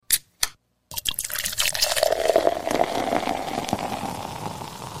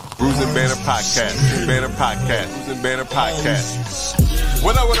Bruising Banner Podcast. Banner Podcast. Bruising Banner Podcast.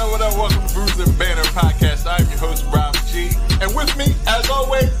 What up, what up, what up? Welcome to Bruising Banner Podcast. I'm your host, Rob G. And with me, as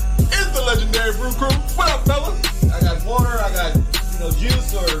always, is the legendary Brew Crew. What up, fellas? I got water, I got,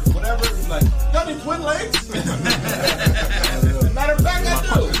 juice or whatever. It's like, y'all need twin legs? Matter of fact, I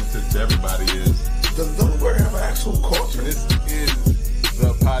do. My question to everybody is, does Delaware have an actual culture? This is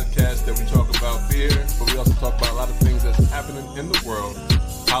the podcast that we talk about beer, but we also talk about a lot of things that's happening in the world,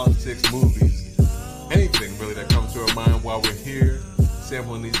 politics, movies, anything really that comes to our mind while we're here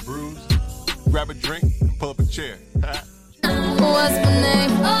sampling these brews. Grab a drink and pull up a chair. What's my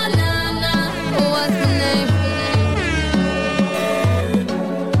name? Oh, nah, nah. What's my name?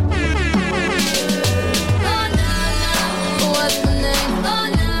 Oh, nah, nah. What's my name? Oh,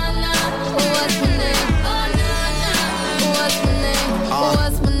 nah, nah. What's my name? Oh, nah, nah. What's my name?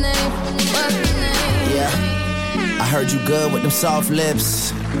 What's my name? What's my name? Yeah, I heard you good with them soft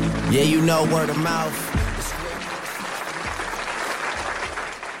lips. Yeah, you know word of mouth.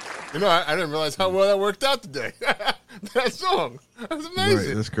 I didn't realize how well that worked out today. That song. That's amazing.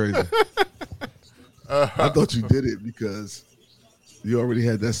 Right, that's crazy. I thought you did it because you already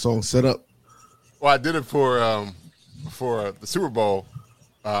had that song set up. Well, I did it for the Super Bowl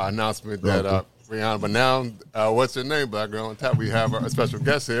announcement that Rihanna. But now, what's her name, Black Girl? On top, we have a special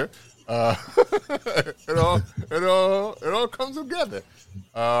guest here. It all comes together.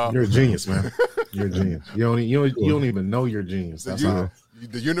 You're a genius, man. You're a genius. You don't even know you're a genius. That's how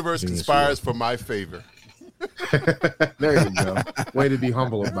the universe conspires for my favor. There you go. Way to be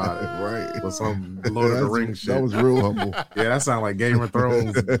humble about it, right? For some Lord of the Rings shit. That was real humble. Yeah, that sounds like Game of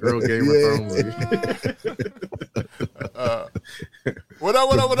Thrones. Real Game of Thrones. What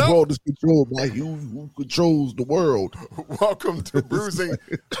up? The world is controlled by you who controls the world. Welcome to Bruising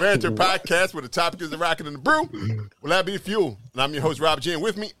Banter Podcast, where the topic is the rocket and the brew. Will that be fuel? And I'm your host, Rob G. And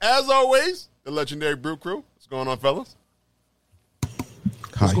with me, as always, the legendary Brew Crew. What's going on, fellas?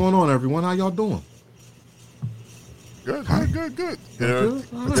 What's going on, everyone? How y'all doing? Good. Good.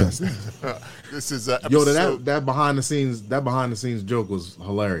 This is episode. Yo, that behind the scenes joke was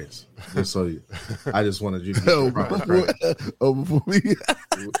hilarious. Just so I just wanted you to get proper credit. Before me.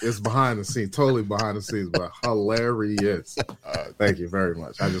 It's behind the scenes, totally behind the scenes, but hilarious. Thank you very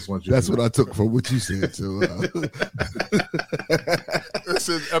much. I just want you. That's what I took from what you said. So, This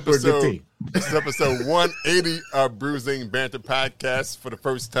is episode 180 of Bruising Banter Podcast for the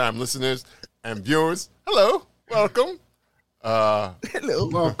first time listeners and viewers. Hello. Welcome. hello.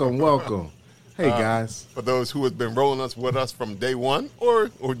 Welcome. Hey, guys. For those who have been rolling with us from day one or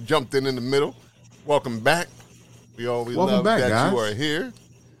jumped in the middle, welcome back. We always love that guys. You are here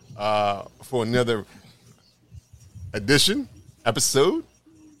for another episode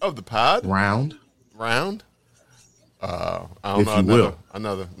of the pod. Round. I don't know.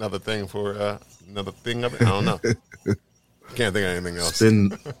 Another thing for another thing of it. I don't know. Can't think of anything else. Spin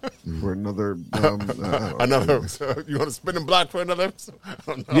for another. Another. So you want to spin the block for another episode?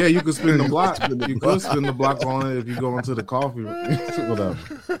 Yeah, you can spin the block. You could spin the block on it if you go into the coffee. Whatever.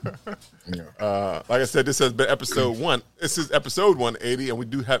 Like I said, this has been episode 1. This is episode 180, and we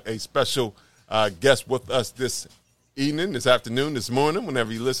do have a special guest with us this evening, this afternoon, this morning,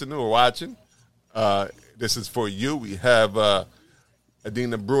 whenever you're listening or watching. This is for you. We have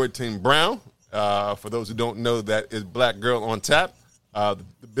Adina Brewer-Team Brown. For those who don't know, that is Black Girl on Tap, the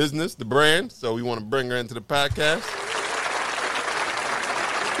business, the brand. So we want to bring her into the podcast.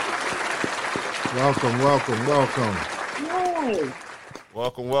 Welcome. Yay.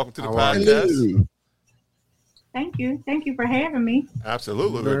 Welcome to the podcast. Thank you for having me.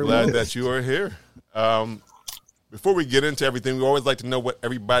 Absolutely. We're glad that you are here. Before we get into everything, we always like to know what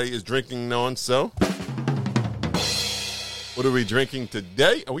everybody is drinking on. So what are we drinking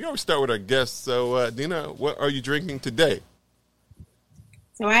today? And we always start with our guests. So, Dina, what are you drinking today?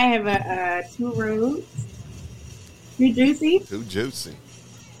 So I have a Two Roads. Too juicy.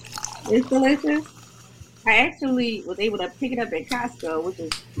 It's delicious. I actually was able to pick it up at Costco, which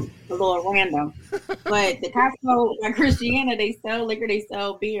is a little random. But the Costco, like Christiana, they sell liquor, they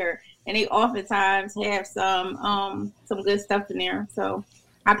sell beer, and they oftentimes have some good stuff in there. So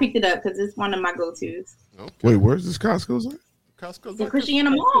I picked it up because it's one of my go-tos. Okay. Wait, where's this Costco's at? Costco's the Christiana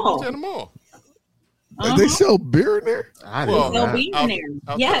Mall. Uh-huh. They sell beer in there? I didn't know beer in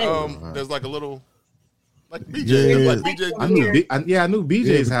there. Yes. There's like a little, like BJ. Yeah. Like BJ. I knew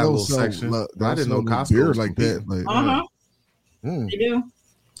BJ's had a little sell, section. I didn't know Costco beer like that. Like, They do.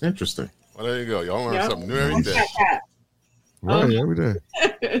 Interesting. Well, there you go. Y'all learn something new every day. Right, every day.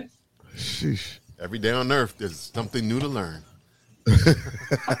 Sheesh. Every day on earth, there's something new to learn. I'm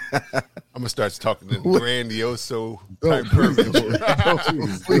gonna start talking in grandioso type verbiage.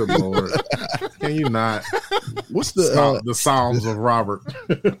 Good Lord. Can you not? What's the The Psalms of Robert.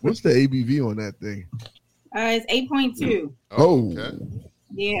 what's the ABV on that thing? It's 8.2. Oh, Okay.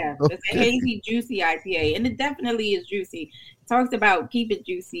 Yeah, it's a hazy, juicy IPA, and it definitely is juicy. Talks about keep it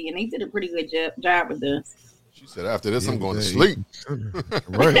juicy, and they did a pretty good job with this. She said, after this, I'm going to sleep.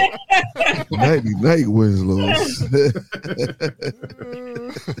 Right. Nighty night, Winslows.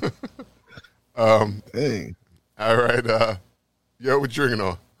 Dang. All right. Yo, what you drinking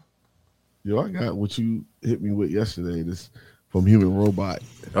on? Yo, I got what you hit me with yesterday. This from Human Robot.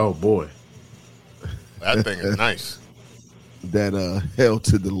 Oh boy. That thing is nice. That Hell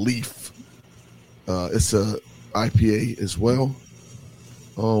to the Leaf. It's a IPA as well.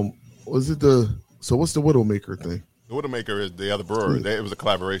 What's the Widowmaker thing? The Widowmaker is the other brewer. It was a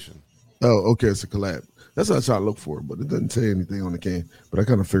collaboration. Oh, okay, it's a collab. That's what I tried to look for, but it doesn't say anything on the can. But I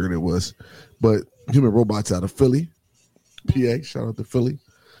kind of figured it was. But Human Robot's out of Philly, PA. Shout out to Philly.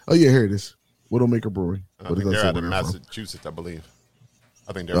 Oh yeah, here it is. Widowmaker Brewery. I think they're out of Massachusetts, I believe.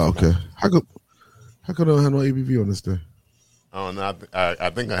 I think they're okay. How come I don't have no ABV on this thing? I don't know. I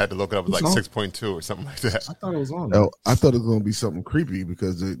think I had to look it up. It was like 6.2 or something like that. I thought it was on. No, I thought it was gonna be something creepy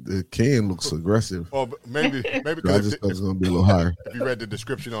because the can looks aggressive. Well, maybe I because just thought it was gonna be a little higher. if you read the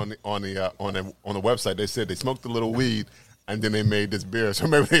description on the website, they said they smoked a little weed and then they made this beer. So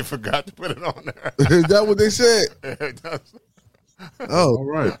maybe they forgot to put it on there. Is that what they said? Oh, All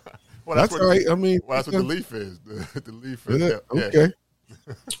right. Well, that's what, all right. I mean, well, that's what the leaf is. The leaf is. yeah, Yeah. okay.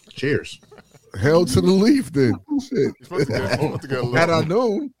 Cheers. Hell to the leaf, then. Shit. You're supposed to get a little, Had I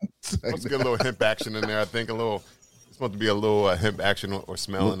known. supposed to get a little hemp action in there. I think it's supposed to be a little hemp action or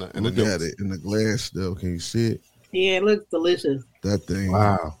smell in the Look at it in the glass, though. Can you see it? Yeah, it looks delicious. That thing.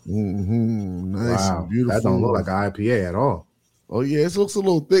 Wow. Nice and beautiful. That don't look like an IPA at all. Oh yeah, it looks a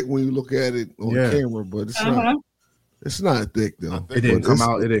little thick when you look at it on camera, but it's not. It's not thick though. It didn't come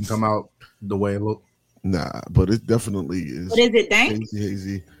out. It didn't come out the way it looked. Nah, but it definitely is. But is it dank?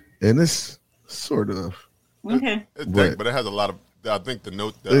 Hazy, and it's sort of. Okay. It's dank, but it has a lot of. I think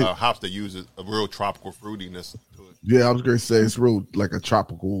the hops they use is a real tropical fruitiness to it. Yeah, I was going to say it's real like a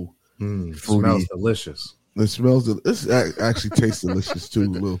tropical. It fruity. smells delicious. It smells. This actually tastes delicious too,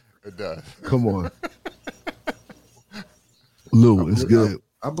 Lou. It does. Come on, Lou. It's good.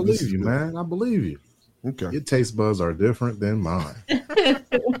 I believe you, man. I believe you. Okay. Your taste buds are different than mine.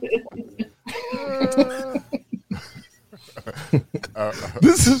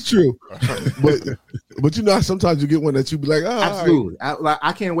 This is true, but you know how sometimes you get one that you be like, oh, Absolutely.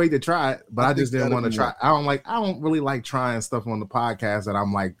 I can't wait to try it, but I just didn't want to try. I don't really like trying stuff on the podcast that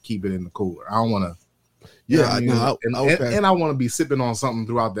I'm like keep it in the cooler. I don't want to. Yeah, I know. And I want to be sipping on something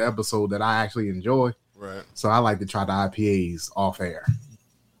throughout the episode that I actually enjoy. Right. So I like to try the IPAs off air.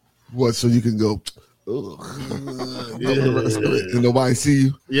 What? So you can go. And nobody see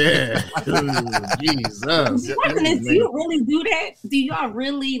you. Yeah. Jesus. The question is, do you really do that? Do y'all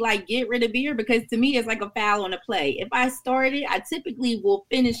really like get rid of beer? Because to me, it's like a foul on the play. If I start it, I typically will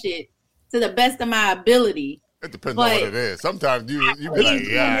finish it to the best of my ability. It depends on what it is. Sometimes you be like,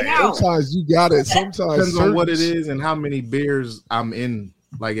 yeah. Sometimes you got it. Sometimes depends on what it is and how many beers I'm in.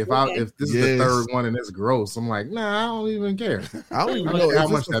 Like if this is the third one and it's gross, I'm like, nah, I don't even care. I don't even know how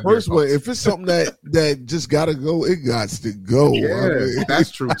much the first one. If it's something that just gotta go, it got to go. Yeah, I mean,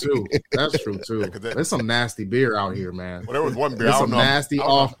 that's true too. That's true too. There's some nasty beer out here, man. Well, there was one beer. There's some nasty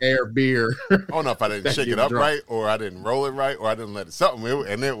off-air beer. I don't know if I didn't shake it up right, or I didn't roll it right, or I didn't let it something.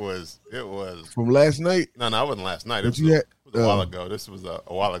 It was from last night. No, it wasn't last night. It was a while ago. This was a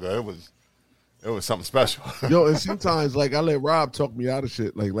while ago. It was something special. Yo, and sometimes, like, I let Rob talk me out of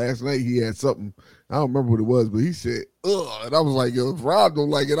shit. Like, last night he had something. I don't remember what it was, but he said, ugh. And I was like, yo, if Rob don't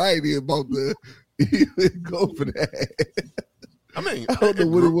like it, I ain't even about to go for that. I mean, I don't know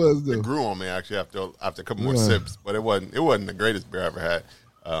what it was, though. It grew on me, actually, after a couple more sips. But it wasn't the greatest beer I ever had.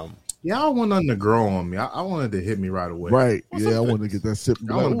 Yeah, I don't want nothing to grow on me. I wanted to hit me right away. Right. Yeah, I wanted to get that sip.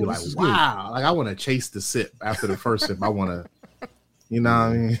 I want to be like, wow. Good. Like, I want to chase the sip after the first sip. I want to. You know what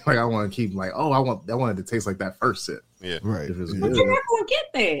I mean? Like I want to keep like, I want it to taste like that first sip. Yeah. Right. But you're not gonna get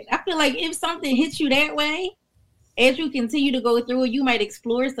that. I feel like if something hits you that way, as you continue to go through it, you might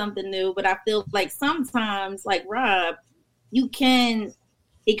explore something new. But I feel like sometimes, like Rob, it can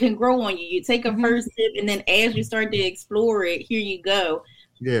grow on you. You take a first sip and then as you start to explore it, here you go.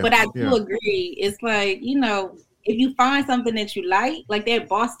 Yeah. But I do agree. It's like, if you find something that you like that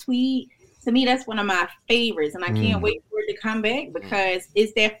Boss Tweed, to me, that's one of my favorites, and I can't wait for it to come back because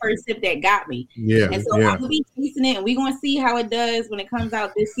it's that first sip that got me. Yeah. And so I will be tasting it, and we're going to see how it does when it comes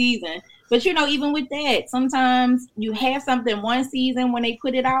out this season. But even with that, sometimes you have something one season when they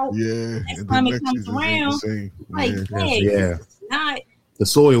put it out. Yeah, Next time it comes around, like, hey, Yeah. this is not The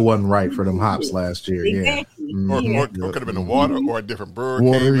soil wasn't right for them hops last year. exactly. Or could have been the water or a different brewer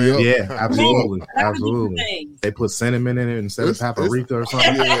Water, came in. yep. Yeah, absolutely, Yeah, a lot of different absolutely. things. They put cinnamon in it instead of paprika or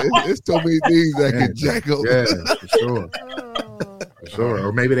something. Yeah, it's so many things that can jack up. Yeah, for sure. For sure.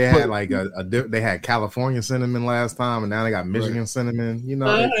 Or maybe they had like they had California cinnamon last time, and now they got Michigan cinnamon.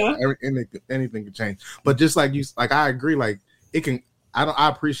 Anything can change. But just like I agree. Like it can. I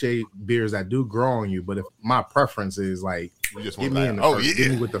appreciate beers that do grow on you, but if my preference is like, You just give want me in that. the Oh, first, yeah.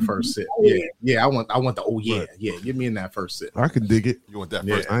 give me with the first sip. Oh, Yeah. I want the give me in that first sip. I can dig it. You want that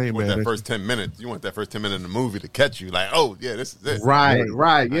Yeah, first, I ain't you want mad that at first 10 minutes. You want that first 10 minutes in the movie to catch you. Like, oh, yeah, this is it. Right.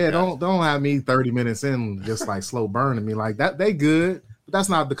 Yeah, got don't have me 30 minutes in just like slow burning me like that. They good, but that's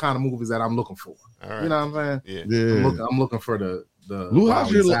not the kind of movies that I'm looking for. All right. You know what I'm saying? Yeah. Yeah. I'm looking for the Lou, how's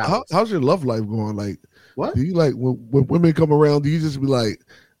Wildly your salads. how's your love life going? Like, What? do you like when women come around? Do you just be like,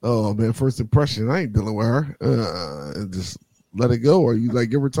 oh man, first impression, I ain't dealing with her, and just let it go, or you like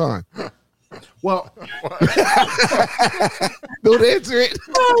give her time? Well, Don't answer it.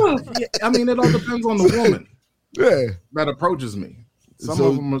 yeah, I mean, it all depends on the woman Yeah. that approaches me. Some So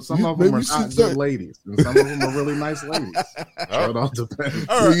of them are maybe not you should good start- ladies, and some of them are really nice ladies. So it all depends.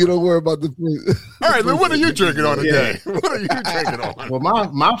 All So right. you don't worry about the. All right, Lou, what are you drinking on Yeah. today? What are you drinking on? Well,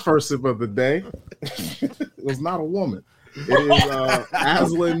 my first sip of the day was not a woman. It is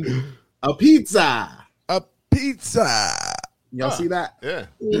Aslan a pizza. A pizza. Y'all see that? Yeah.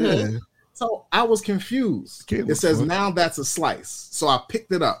 Yeah. So I was confused. Can't It look says fun. now that's a slice. So I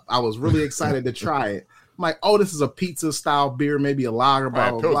picked it up. I was really excited to try it. I'm like, oh, this is a pizza style beer, maybe a lager, blah,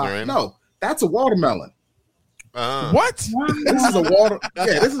 Right, blah, blah. Pilsner, ain't it? No, that's a watermelon. What? This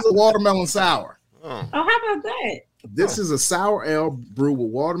is a watermelon sour. Oh. Oh, how about that? This is a sour ale brewed with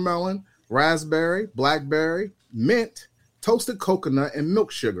watermelon, raspberry, blackberry, mint, toasted coconut, and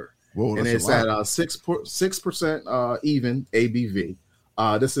milk sugar. Whoa, And that's it's a at lot. 6% even ABV.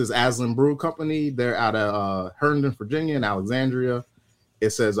 This is Aslan Brew Company. They're out of Herndon, Virginia, and Alexandria. It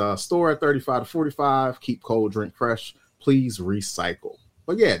says store at 35 to 45. Keep cold, drink fresh. Please recycle.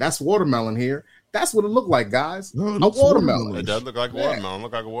 But yeah, that's watermelon here. That's what it looked like, guys. No, it A looks watermelon. It does look like Yeah. watermelon.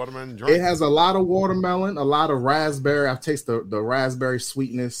 Look like a watermelon drink. It has a lot of watermelon, a lot of raspberry. I've tasted the raspberry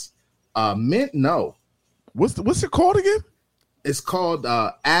sweetness. Mint, no. What's it called again? It's called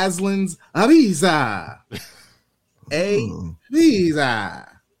Aslan's Pizza. A pizza.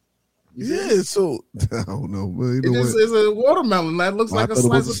 Yeah, so I don't know. But It just is a watermelon that looks like a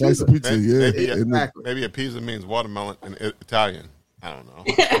slice of pizza. pizza. Yeah, Maybe, and Exactly. maybe a pizza means watermelon in Italian. I don't know.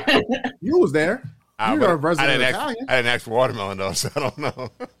 You was there. You're but a resident Italian. I didn't ask for watermelon though, so I don't know.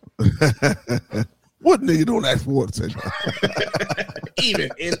 what nigga don't ask for water? Even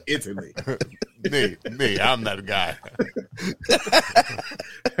in Italy. me, I'm that guy.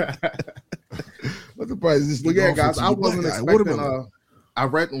 I'm surprised this But nigga yeah, offered guys, you I a wasn't black eye. expecting.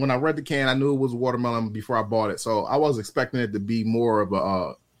 Watermelon. When I read the can, I knew it was watermelon before I bought it, so I was expecting it to be more of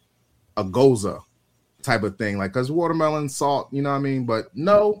a goza type of thing, like because watermelon salt, you know what I mean. But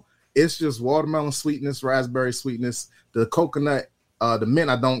no, it's just watermelon sweetness, raspberry sweetness, the coconut, the mint.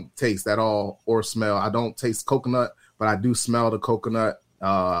 I don't taste at all or smell. I don't taste coconut, but I do smell the coconut.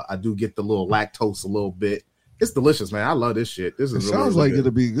 I do get the little lactose a little bit. It's delicious, man. I love this shit. This It is sounds really like good.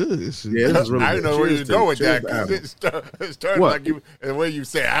 it'll be good. This shit. Yeah, this is really I good. didn't know where you Cheers go to- with cheers that. to 'Cause Apple. it started What? like you, the way you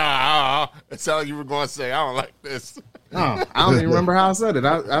say, it sounded like you were going to say, I don't like this. Oh, I don't even remember how I said it.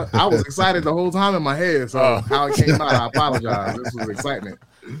 I was excited the whole time in my head. So how it came out, I apologize. This was excitement.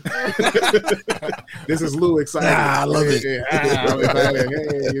 This is Lou excited. I love it. Yeah, I'm excited.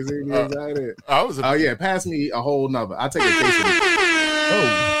 Hey, you see me excited? I was Oh yeah, pass me a whole nother. I'll take a taste of it.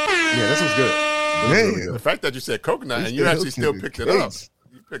 Oh, Yeah, this was good. This was really damn. good. the fact that you said coconut This and you thing actually looks still like a picked it up. case.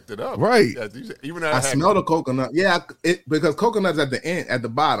 You picked it up, Right. Yeah, even though I had- smell the coconut. Yeah, because coconut's at the end, at the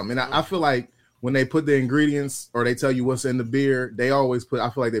bottom, and I feel like when they put the ingredients or they tell you what's in the beer, they always put. I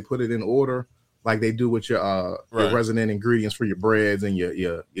feel like they put it in order, like they do with your Right. resident ingredients for your breads and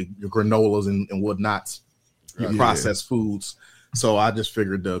your granolas and whatnots, your Yeah. processed foods. So I just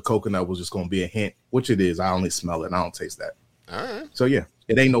figured the coconut was just going to be a hint, which it is. I only smell it. I don't taste that. All right, So yeah,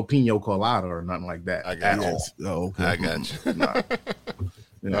 it ain't no pino colada or nothing like that I got at you. all. Oh, okay. I got you. Nah.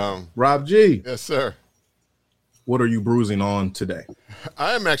 Yeah. Um, Rob G, yes, sir. what are you bruising on today?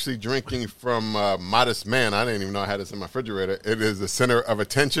 I am actually drinking from Modest Man. I didn't even know I had this in my refrigerator. It is the Center of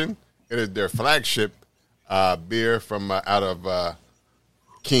Attention. It is their flagship beer from out of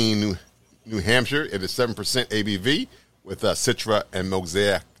Keene, New Hampshire. It is 7% ABV with Citra and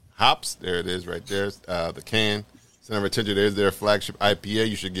Mosaic hops. There it is right there, the can. Center of Attention, there's their flagship IPA.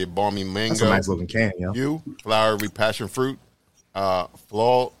 You should get Balmy Mango. That's a nice looking can, yo. You, flowery passion fruit,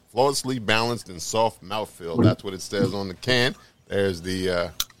 flawlessly balanced and soft mouthfeel. That's what it says on the can. There's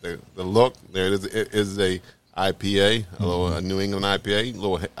the look. There it is a IPA, a New England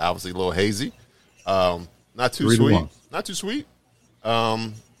IPA, obviously a little hazy. Not too sweet. Not too sweet.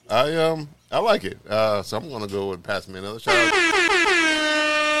 I like it. So I'm gonna go and pass me another shout out.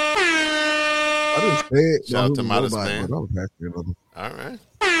 I didn't say it. Shout out to Modest Man. All right.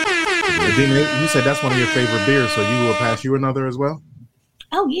 You said that's one of your favorite beers, so you will pass you another as well?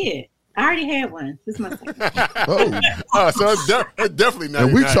 Oh yeah, I already had one. This is my second. So it's definitely not.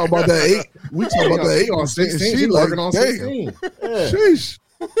 And we talk about that 8. We talk about that 8 on 16. She like, on damn. 16. Yeah. Sheesh.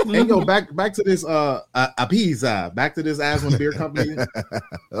 And yo, back to this Apisa, back to this Aslan Beer Company.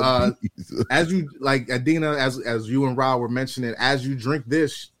 As you like, Adina, as you and Ra were mentioning, as you drink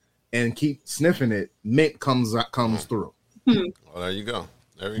this and keep sniffing it, mint comes through. Well, there you go.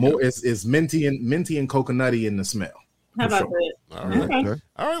 There you More, go. it's minty and coconutty in the smell. How about that? All right. Okay.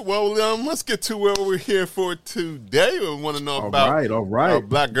 All right. Well, let's get to what we're here for today. We want to know All about right.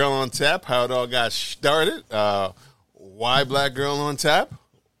 Black Girl on Tap, how it all got started. Why Black Girl on Tap?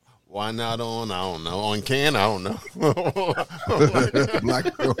 Why not on, I don't know, on can? I don't know.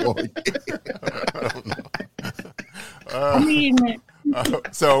 Black Girl on I mean,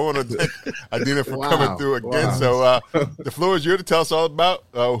 so I want to thank Adina for coming through again. Wow. So the floor is yours to tell us all about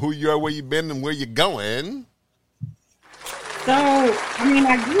who you are, where you've been, and where you're going. so I mean,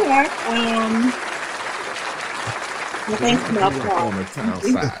 I grew up. Well, thanks for the On applause. the town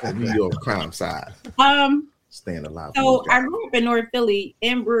side, New York crime side. Staying alive. So I grew up in North Philly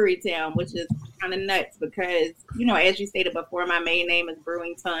in Brewery Town, which is kind of nuts because, as you stated before, my main name is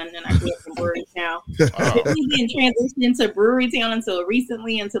Brewington, and I grew up in Brewery Town. We didn't transition to Brewery Town until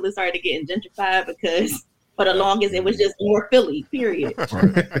recently, until it started getting gentrified because for the longest it was just North Philly, period.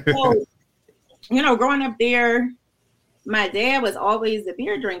 So, growing up there, my dad was always a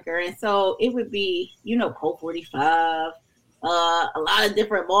beer drinker, and so it would be, Colt 45. A lot of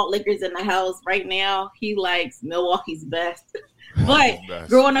different malt liquors in the house. Right now, he likes Milwaukee's Best. But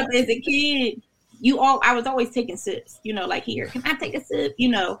growing up as a kid, I was always taking sips. Like, here, can I take a sip?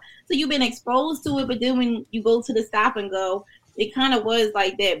 So you've been exposed to it, but then when you go to the stop and go, it kind of was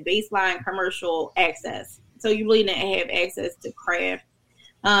like that baseline commercial access. So you really didn't have access to craft.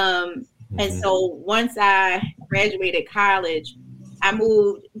 And so once I graduated college, I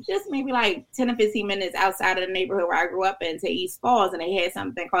moved just maybe like 10 or 15 minutes outside of the neighborhood where I grew up in to East Falls. And they had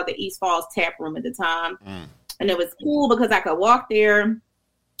something called the East Falls Tap Room at the time. And it was cool because I could walk there.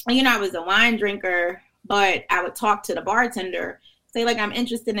 And, I was a wine drinker, but I would talk to the bartender, say, like, I'm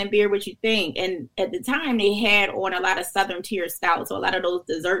interested in beer, what you think? And at the time, they had on a lot of Southern tier stouts, so a lot of those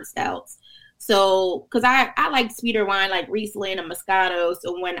dessert stouts. So, because I like sweeter wine like Riesling and Moscato.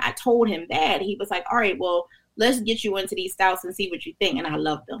 So when I told him that, he was like, all right, well, let's get you into these stouts and see what you think. And I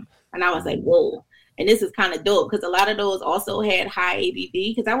loved them. And I was like, whoa. And this is kind of dope because a lot of those also had high ABV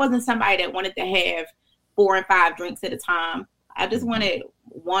because I wasn't somebody that wanted to have 4 and 5 drinks at a time. I just wanted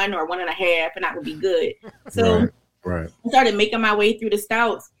 1 or 1.5 and that would be good. So right. I started making my way through the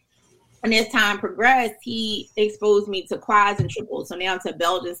stouts. And as time progressed, he exposed me to quads and triples. So now to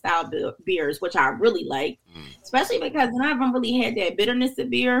Belgian style beers, which I really like, especially because none of them really had that bitterness of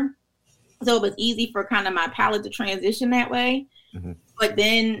beer. So it was easy for kind of my palate to transition that way. But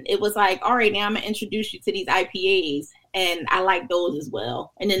then it was like, all right, now I'm going to introduce you to these IPAs. And I like those as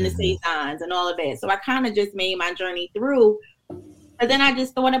well. And then the Saisons and all of that. So I kind of just made my journey through. But then I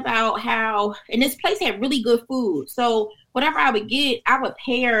just thought about how, and this place had really good food. So whatever I would get, I would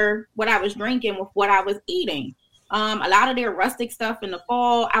pair what I was drinking with what I was eating. A lot of their rustic stuff in the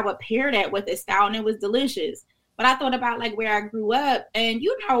fall, I would pair that with a stout and it was delicious. But I thought about like where I grew up and,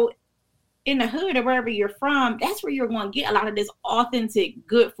 in the hood or wherever you're from, that's where you're going to get a lot of this authentic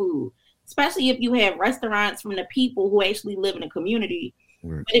good food, especially if you have restaurants from the people who actually live in the community.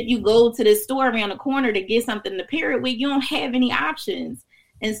 Right. But if you go to this store around the corner to get something to pair it with, you don't have any options.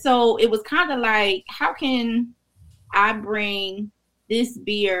 And so it was kind of like, how can I bring this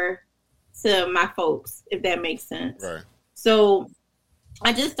beer to my folks, if that makes sense? Right. So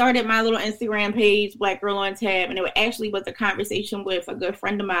I just started my little Instagram page, Black Girl on Tap, and it actually was a conversation with a good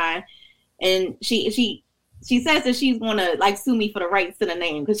friend of mine. And she says that she's going to like sue me for the rights to the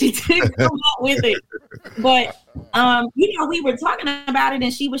name because she didn't come up with it. But, we were talking about it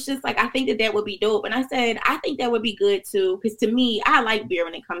and she was just like, I think that would be dope. And I said, I think that would be good too. Because to me, I like beer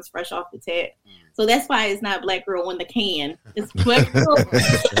when it comes fresh off the tap. So that's why it's not Black Girl on the can. It's Black Girl. At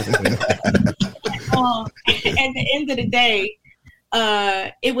the end of the day,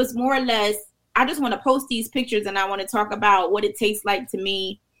 it was more or less I just want to post these pictures and I want to talk about what it tastes like to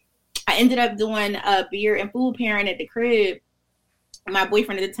me. I ended up doing a beer and food pairing at the crib. My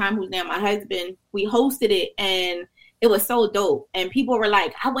boyfriend at the time, who's now my husband, we hosted it and it was so dope. And people were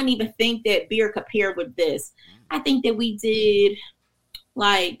like, I wouldn't even think that beer could pair with this. I think that we did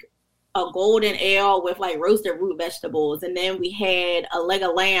like a golden ale with like roasted root vegetables. And then we had a leg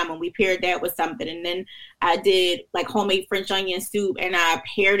of lamb and we paired that with something. And then I did like homemade French onion soup and I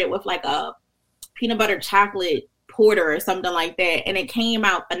paired it with like a peanut butter chocolate porter or something like that. And it came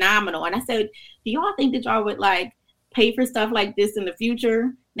out phenomenal. And I said, do y'all think that y'all would like pay for stuff like this in the future?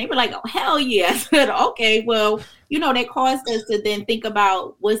 And they were like, oh, hell yeah. I said, okay, well, that caused us to then think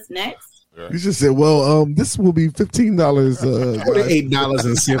about what's next. You just said, well, this will be $15.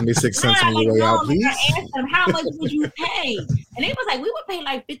 $8.76 on the way out, please. I asked them, how much would you pay? And they was like, we would pay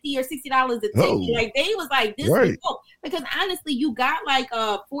like $50 or $60 a ticket. Like they was like, this is dope. Because honestly, you got like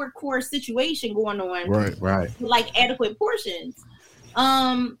a 4-course situation going on. Right. With like adequate portions.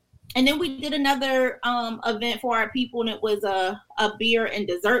 And then we did another event for our people, and it was a beer and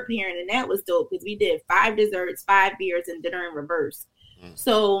dessert pairing, and that was dope because we did 5 desserts, 5 beers, and dinner in reverse.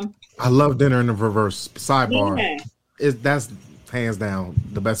 So I love dinner in the reverse. Sidebar, yeah. That's hands down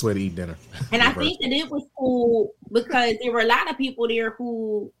the best way to eat dinner. And I think that it was cool because there were a lot of people there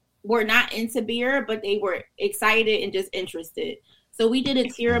who were not into beer, but they were excited and just interested. So we did a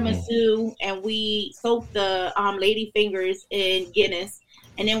tiramisu, and we soaked the lady fingers in Guinness.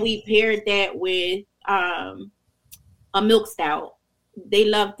 And then we paired that with a milk stout. They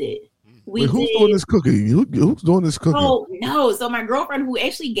loved it. Who's doing this cooking? Who's doing this cooking? Oh, no. So my girlfriend who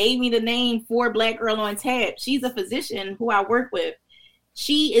actually gave me the name for Black Girl on Tap, she's a physician who I work with.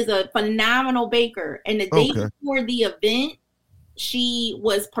 She is a phenomenal baker. And the day before the event, she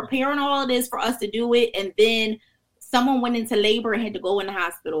was preparing all of this for us to do it. And then someone went into labor and had to go in the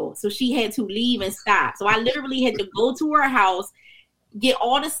hospital. So she had to leave and stop. So I literally had to go to her house, get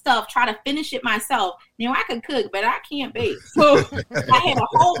all the stuff, try to finish it myself. Now I could cook, but I can't bake. So I had a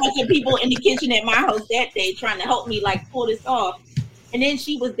whole bunch of people in the kitchen at my house that day trying to help me like pull this off. And then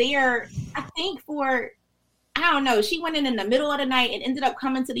she was there, I think I don't know, she went in the middle of the night and ended up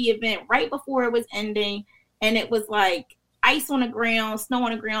coming to the event right before it was ending. And it was like ice on the ground, snow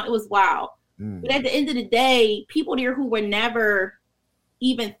on the ground. It was wild. But at the end of the day, people there who were never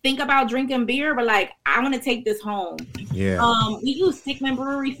even think about drinking beer, but like, I want to take this home. Yeah. We used Stickman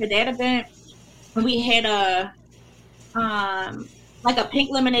Brewery for that event, and we had a pink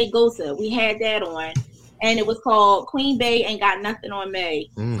lemonade goza. We had that on, and it was called Queen Bay Ain't Got Nothing on May.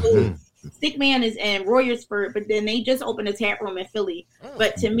 So Stickman is in Royersford, but then they just opened a tap room in Philly.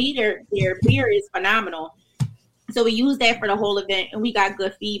 But to me, their beer is phenomenal. So we used that for the whole event, and we got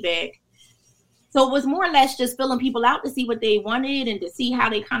good feedback. So it was more or less just filling people out to see what they wanted and to see how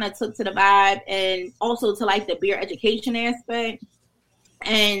they kind of took to the vibe, and also to like the beer education aspect.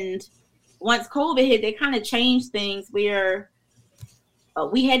 And once COVID hit, they kind of changed things where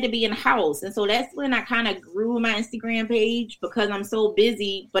we had to be in the house. And so that's when I kind of grew my Instagram page because I'm so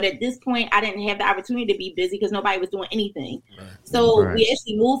busy. But at this point, I didn't have the opportunity to be busy because nobody was doing anything. So we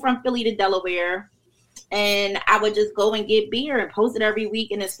actually moved from Philly to Delaware. And I would just go and get beer and post it every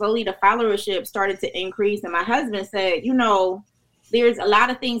week. And then slowly the followership started to increase. And my husband said, there's a lot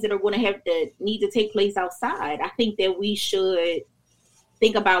of things that are going to need to take place outside. I think that we should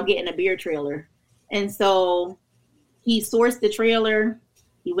think about getting a beer trailer. And so he sourced the trailer.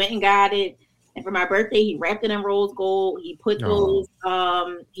 He went and got it. And for my birthday, he wrapped it in rose gold. He put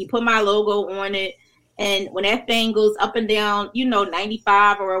he put my logo on it. And when that thing goes up and down,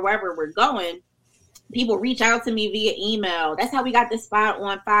 95 or wherever we're going, people reach out to me via email. That's how we got the spot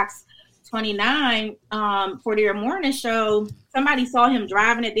on Fox 29 for their morning show. Somebody saw him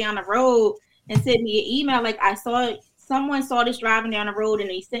driving it down the road and sent me an email. Like, someone saw this driving down the road and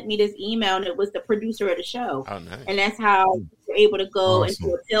he sent me this email, and it was the producer of the show. Oh, nice. And that's how we were able to go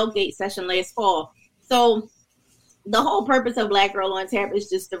into a tailgate session last fall. So the whole purpose of Black Girl on Tap is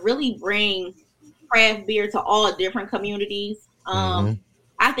just to really bring craft beer to all different communities.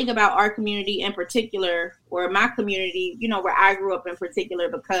 I think about our community in particular, or my community, where I grew up in particular,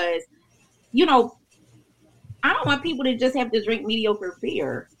 because, I don't want people to just have to drink mediocre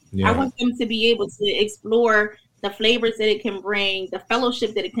beer. Yeah. I want them to be able to explore the flavors that it can bring, the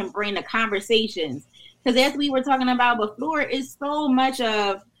fellowship that it can bring, the conversations. Because as we were talking about before, it's so much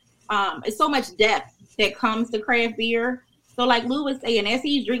depth that comes to craft beer. So like Lou was saying, as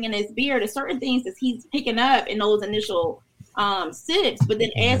he's drinking this beer, there's certain things that he's picking up in those initial sips, but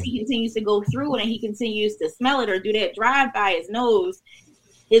then as he continues to go through it and he continues to smell it or do that drive by his nose,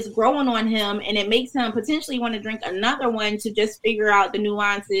 is growing on him, and it makes him potentially want to drink another one to just figure out the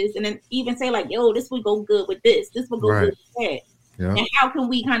nuances, and then even say like, yo, this would go good with this would go good with that. Yeah. And how can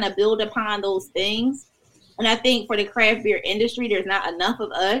we kind of build upon those things? And I think for the craft beer industry, there's not enough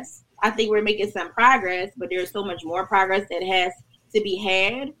of us. I think we're making some progress, but there's so much more progress that has to be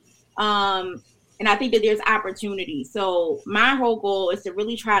had. And I think that there's opportunity. So my whole goal is to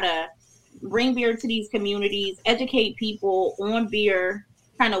really try to bring beer to these communities, educate people on beer,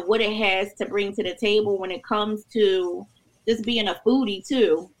 kind of what it has to bring to the table when it comes to just being a foodie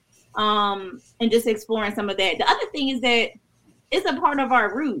too, and just exploring some of that. The other thing is that it's a part of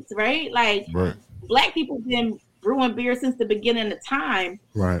our roots, right? Like Black people have been brewing beer since the beginning of time.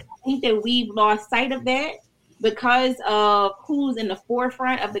 Right. I think that we've lost sight of that because of who's in the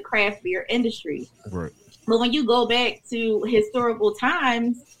forefront of the craft beer industry. Right. But when you go back to historical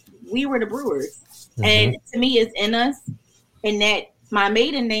times, we were the brewers. Mm-hmm. And to me, it's in us. And that my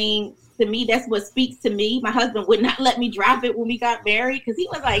maiden name, to me, that's what speaks to me. My husband would not let me drop it when we got married because he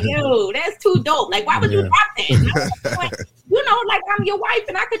was like, yo, that's too dope. Like, why would you drop that? And I was like, you know, like I'm your wife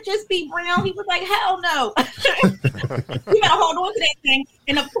and I could just be brown. He was like, hell no. You gotta hold on to that thing.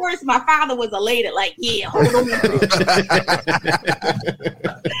 And of course, my father was elated, like, yeah, hold on to it.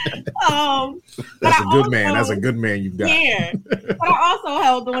 That's a good man. That's a good man you've got. Yeah. But I also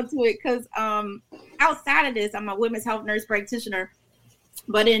held on to it because outside of this, I'm a women's health nurse practitioner.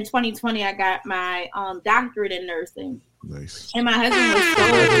 But in 2020, I got my doctorate in nursing. Nice. And my husband was so...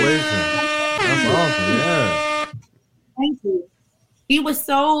 That's awesome, yeah. Thank you. He was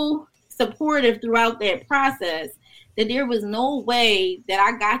so supportive throughout that process that there was no way that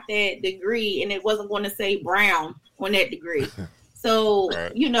I got that degree and it wasn't going to say Brown on that degree. So,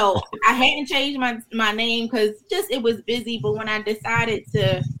 you know, I hadn't changed my name because just it was busy. But when I decided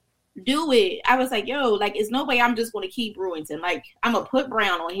to do it, I was like, yo, like, it's no way I'm just going to keep Brewington. Like, I'm going to put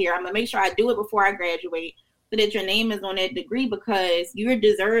Brown on here. I'm going to make sure I do it before I graduate so that your name is on that degree because you're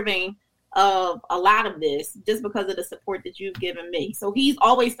deserving of a lot of this just because of the support that you've given me. So he's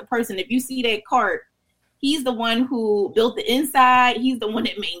always the person, if you see that cart, he's the one who built the inside. He's the one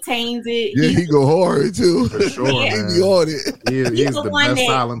that maintains it. Yeah, he go hard too. For sure, Yeah. man. He be on it. He's the best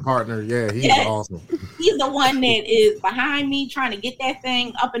silent partner. Yeah, he's awesome. He's the one that is behind me trying to get that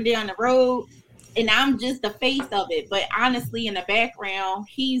thing up and down the road. And I'm just the face of it. But honestly, in the background,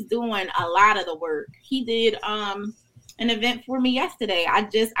 he's doing a lot of the work. He did an event for me yesterday. I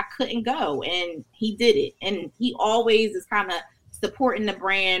couldn't go and he did it. And he always is kind of supporting the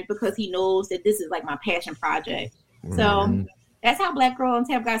brand because he knows that this is like my passion project. So that's how Black Girl on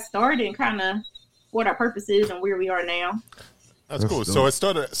Tap got started and kind of what our purpose is and where we are now. That's cool. Dope.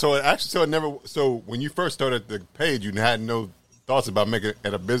 So when you first started the page, you had no thoughts about making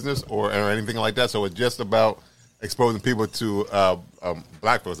it a business or anything like that. So it's just about exposing people to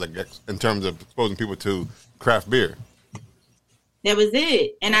Black folks, like in terms of exposing people to craft beer. That was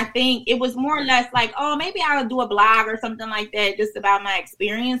it. And I think it was more or less like, oh, maybe I'll do a blog or something like that just about my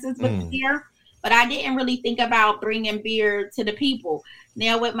experiences with beer. But I didn't really think about bringing beer to the people.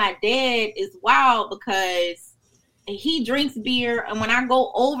 Now with my dad is wild because he drinks beer. And when I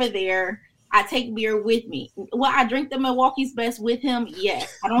go over there, I take beer with me. Well, I drink the Milwaukee's Best with him.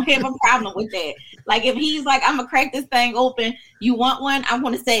 Yes, I don't have a problem with that. Like if he's like, I'm going to crack this thing open. You want one? I'm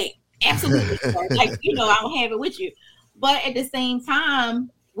going to say, absolutely. Like, you know, I'll have it with you. But at the same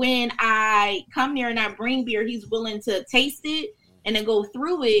time, when I come there and I bring beer, he's willing to taste it and then go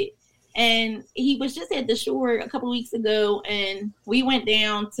through it. And he was just at the shore a couple of weeks ago, and we went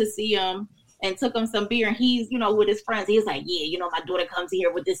down to see him and took him some beer. And he's, you know, with his friends. He's like, yeah, you know, my daughter comes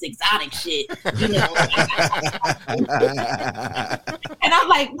here with this exotic shit, you know. And I'm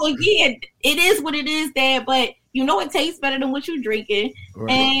like, well, yeah, it is what it is, Dad. But you know, it tastes better than what you're drinking.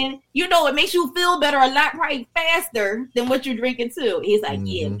 Right. And, you know, it makes you feel better a lot probably faster than what you're drinking, too. He's like,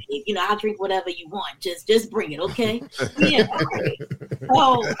 yeah, babe, you know, I'll drink whatever you want. Just bring it, okay? Yeah, okay.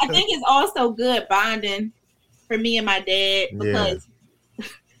 So I think it's also good bonding for me and my dad because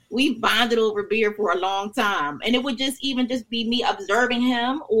we've bonded over beer for a long time. And it would just be me observing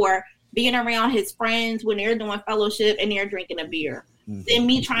him or being around his friends when they're doing fellowship and they're drinking a beer. Then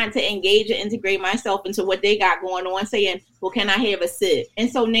me trying to engage and integrate myself into what they got going on, saying, well, can I have a sip? And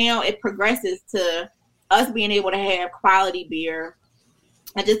so now it progresses to us being able to have quality beer.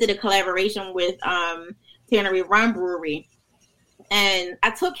 I just did a collaboration with Tannery Run Brewery. And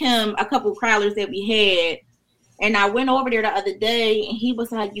I took him a couple crowlers that we had. And I went over there the other day and he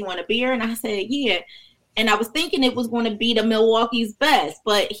was like, you want a beer? And I said, yeah. And I was thinking it was going to be the Milwaukee's Best,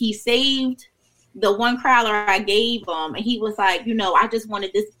 but he saved the one crowler I gave him, and he was like, you know, I just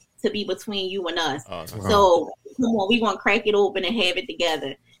wanted this to be between you and us. Oh, So come on, we gonna crack it open and have it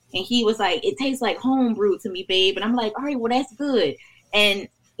together. And he was like, it tastes like home brew to me, babe. And I'm like, all right, well, that's good. And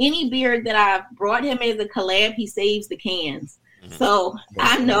any beer that I've brought him as a collab, he saves the cans. So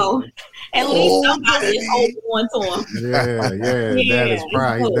I know at least somebody is holding on to him. Yeah, that is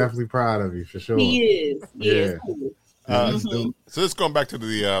pride. He's cool. definitely proud of you for sure. He is. Yeah. Cool. So let's going back to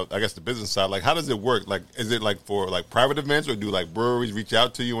the, I guess the business side. Like, how does it work? Like, is it like for like private events, or do like breweries reach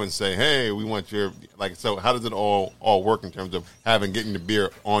out to you and say, "Hey, we want your like"? So how does it all work in terms of getting the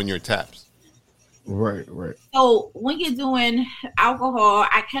beer on your taps? Right. So when you're doing alcohol,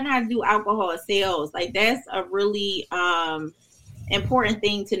 I cannot do alcohol sales. Like that's a really important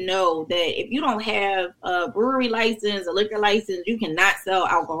thing to know, that if you don't have a brewery license, a liquor license, you cannot sell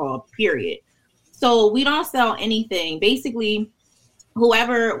alcohol, period. So we don't sell anything. Basically,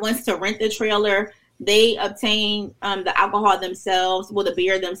 whoever wants to rent the trailer, they obtain the alcohol themselves, the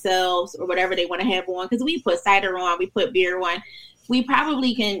beer themselves, or whatever they want to have on. Because we put cider on, we put beer on. We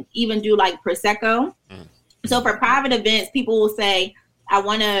probably can even do like Prosecco. So for private events, people will say, I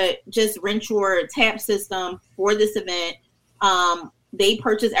want to just rent your tap system for this event. They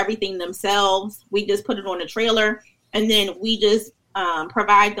purchase everything themselves. We just put it on a trailer, and then we just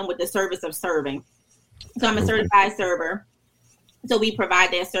provide them with the service of serving. So I'm a certified server. So we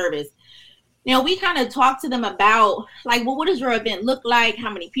provide that service. Now we kind of talk to them about like, well, what does your event look like?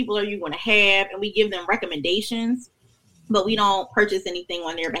 How many people are you going to have? And we give them recommendations, but we don't purchase anything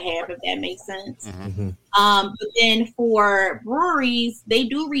on their behalf, if that makes sense. But then for breweries, they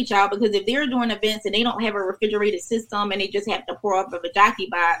do reach out, because if they're doing events and they don't have a refrigerated system and they just have to pour off of a jockey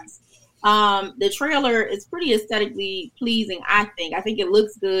box, the trailer is pretty aesthetically pleasing, I think. I think it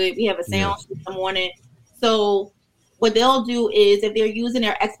looks good. We have a sound system on it. So what they'll do is, if they're using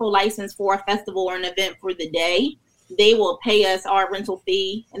their expo license for a festival or an event for the day, they will pay us our rental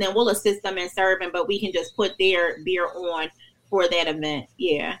fee, and then we'll assist them in serving, but we can just put their beer on for that event.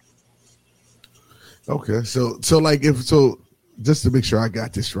 Yeah. Okay. So like just to make sure I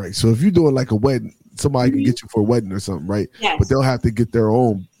got this right. So if you're doing like a wedding, somebody can get you for a wedding or something, right? Yes. But they'll have to get their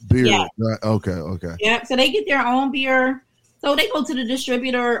own beer. Yeah. Right? Okay. Yeah. So they get their own beer. So they go to the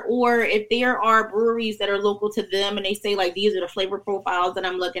distributor, or if there are breweries that are local to them and they say like, these are the flavor profiles that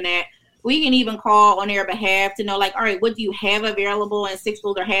I'm looking at, we can even call on their behalf to know like, all right, what do you have available in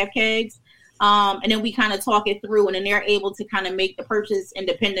 6-fold or half kegs? And then we kind of talk it through, and then they're able to kind of make the purchase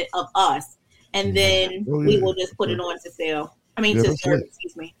independent of us. And then we will just put it on to sale. To serve,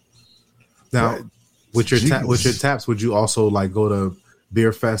 excuse me. Now, with your taps, would you also like go to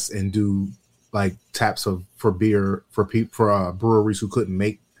Beer Fest and do like taps for beer for breweries who couldn't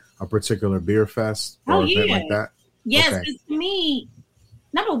make a particular beer fest or event like that? Yes, okay. To me,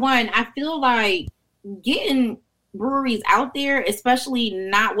 number one, I feel like getting breweries out there, especially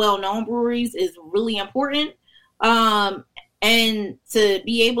not well-known breweries, is really important. And to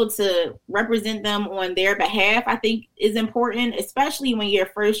be able to represent them on their behalf, I think is important, especially when you're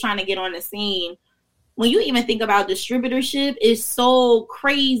first trying to get on the scene. When you even think about distributorship, it's so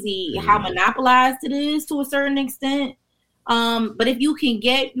crazy how monopolized it is to a certain extent. But if you can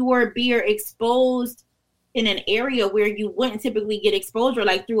get your beer exposed in an area where you wouldn't typically get exposure,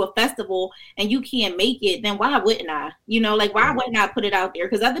 like through a festival, and you can't make it, then why wouldn't I? Why wouldn't I put it out there?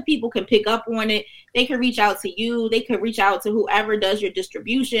 Because other people can pick up on it. They can reach out to you. They could reach out to whoever does your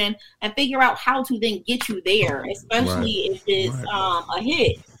distribution and figure out how to then get you there, especially if it's a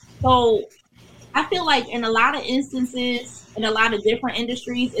hit. So I feel like in a lot of instances, in a lot of different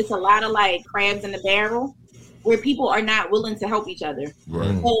industries, it's a lot of like crabs in the barrel, where people are not willing to help each other.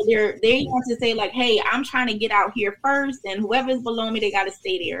 Right. So they want to say like, hey, I'm trying to get out here first, and whoever's below me, they got to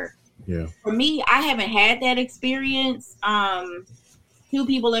stay there. Yeah. For me, I haven't had that experience. Two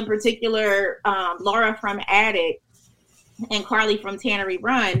people in particular, Laura from Addict and Carly from Tannery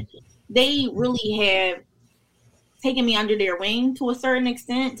Run, they really have taken me under their wing to a certain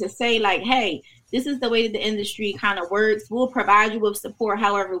extent to say like, hey, this is the way that the industry kind of works. We'll provide you with support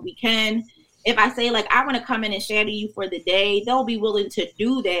however we can. If I say like, I want to come in and shadow you for the day, they'll be willing to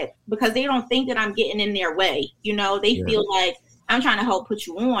do that because they don't think that I'm getting in their way. They feel like I'm trying to help put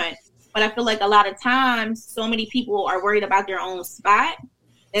you on. But I feel like a lot of times, so many people are worried about their own spot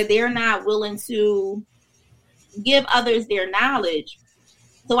that they're not willing to give others their knowledge.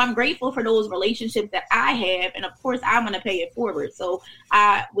 So I'm grateful for those relationships that I have. And of course, I'm going to pay it forward. So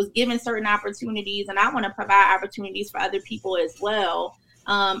I was given certain opportunities, and I want to provide opportunities for other people as well.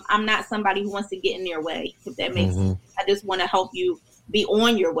 I'm not somebody who wants to get in their way, if that makes sense. I just want to help you be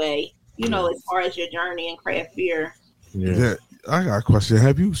on your way, as far as your journey in craft beer. Yeah. I got a question.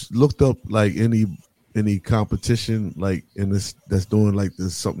 Have you looked up like any any competition like in this that's doing like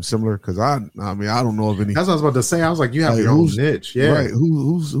this something similar? Because I mean I don't know of any. That's what I was about to say. I was like, you have Like, your own who's- niche, yeah. Right?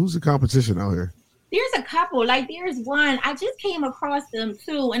 Who's the competition out here? There's a couple. Like there's one. I just came across them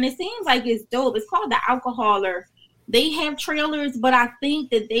too, and it seems like it's dope. It's called the Alcoholer. They have trailers, but I think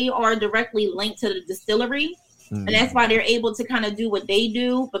that they are directly linked to the distillery. And that's why they're able to kind of do what they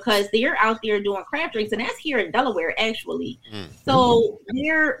do, because they're out there doing craft drinks, and that's here in Delaware actually. So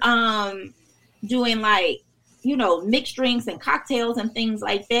they're doing like, you know, mixed drinks and cocktails and things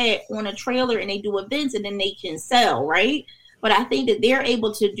like that on a trailer, and they do events and then they can sell, right? But I think that they're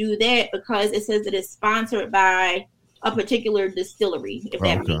able to do that because it says that it's sponsored by a particular distillery, if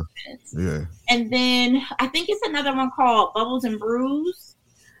that makes sense. Yeah. And then I think it's another one called Bubbles and Brews.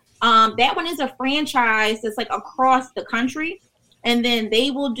 That one is a franchise that's like across the country, and then they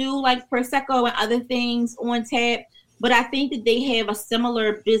will do like Prosecco and other things on tap. But I think that they have a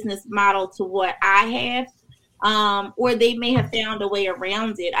similar business model to what I have, or they may have found a way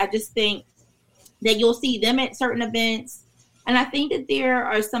around it. I just think that you'll see them at certain events. And I think that there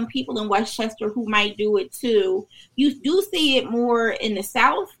are some people in Westchester who might do it too. You do see it more in the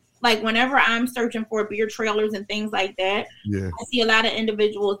South. Like whenever I'm searching for beer trailers and things like that, I see a lot of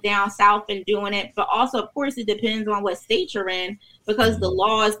individuals down south and doing it. But also, of course, it depends on what state you're in because the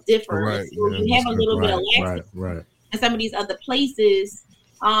laws differ. Right, So you have a little bit of laxity right. in some of these other places.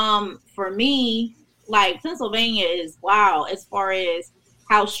 For me, like Pennsylvania is wow as far as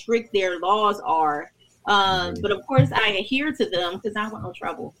how strict their laws are. But of course, I adhere to them because I want no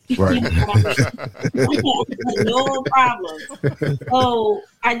trouble. Right. No problem. So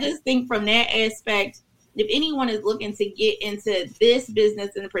I just think from that aspect, if anyone is looking to get into this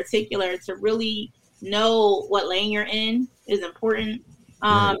business in particular, to really know what lane you're in is important.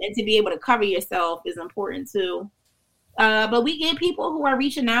 And to be able to cover yourself is important too. But we get people who are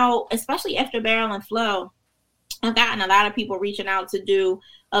reaching out, especially after Barrel and Flow. I've gotten a lot of people reaching out to do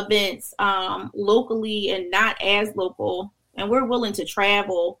events locally and not as local, and we're willing to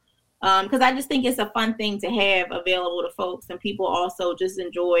travel because I just think it's a fun thing to have available to folks, and people also just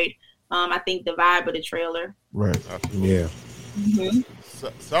enjoyed I think the vibe of the trailer. Right. Yeah.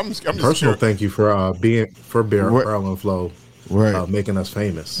 So I'm just Personal curious. thank you for being for Barrel and Flow, Right. making us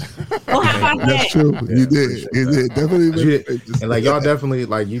famous. Oh, how about that? That's true. You did. You did. Definitely. And like y'all definitely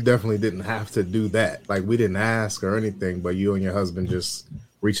you definitely didn't have to do that. Like we didn't ask or anything, but you and your husband just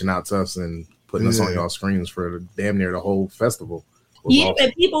reaching out to us and putting us on y'all screens for damn near the whole festival. Yeah, awesome.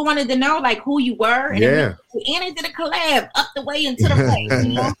 but people wanted to know like who you were, and Yeah. Anna did a collab up the way into the place.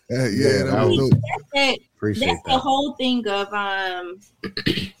 You know? Yeah, that was dope. That's the whole thing of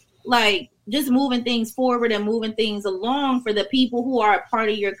like just moving things forward and moving things along for the people who are a part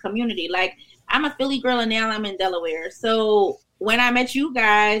of your community. Like I'm a Philly girl and now I'm in Delaware. So when I met you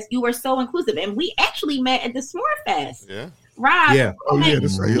guys, you were so inclusive, and we actually met at the S'more Fest. Yeah. Rob, Yeah. Oh yeah,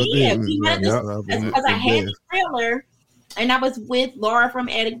 that's right. Y'all yeah, did. we met Yeah, because I had the trailer, and I was with Laura from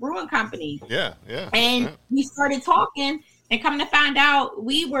Attic Brewing Company. Yeah. And we started talking, and come to find out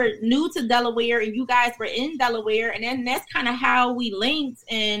we were new to Delaware and you guys were in Delaware. And then that's kind of how we linked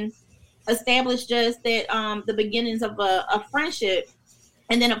and established just that the beginnings of a friendship.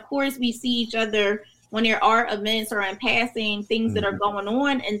 And then, of course, we see each other when there are events or in passing things that are going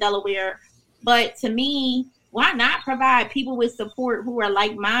on in Delaware. But to me, why not provide people with support who are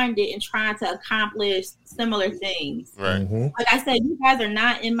like-minded and trying to accomplish similar things? Right. Like I said, you guys are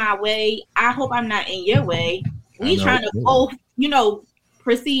not in my way. I hope I'm not in your way. We trying to both,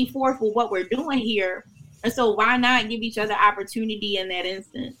 proceed forth with what we're doing here. And so why not give each other opportunity in that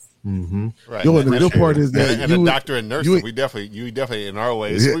instance? Right. Yo, and the good part is that and a doctor and nursing, you definitely in our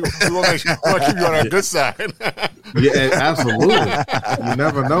ways. So we want to keep you on our good side. Yeah, absolutely. You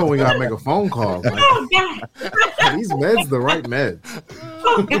never know when you gotta make a phone call. Like, Oh God! these meds, the right meds.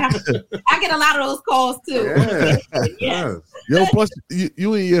 Oh God! I get a lot of those calls too. Yeah. Yo, plus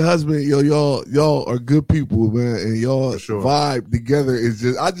you and your husband, y'all are good people, man, and y'all For sure. vibe together is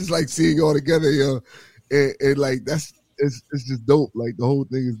just. I just like seeing y'all together, and like it's just dope. Like the whole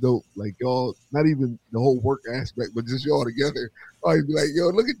thing is dope. Like y'all, not even the whole work aspect, but just y'all together. I'd be like, yo,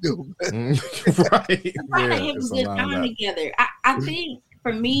 look at them. Right. We're trying to have a good time together. I think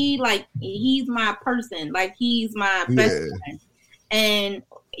for me, like he's my person. Like he's my best friend. And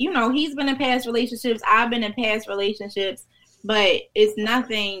he's been in past relationships. I've been in past relationships, but it's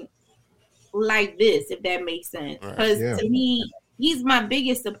nothing like this, if that makes sense. Because to me, he's my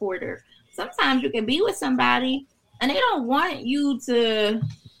biggest supporter. Sometimes you can be with somebody and they don't want you to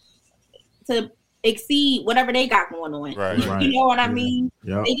exceed whatever they got going on. Right. You know what I mean?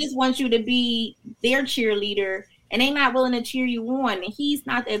 Yep. They just want you to be their cheerleader and they not willing to cheer you on. And he's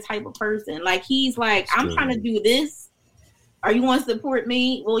not that type of person. Like, he's like, I'm trying to do this. Are you want to support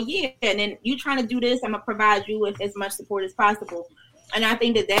me? Well, yeah. And then you trying to do this, I'm going to provide you with as much support as possible. And I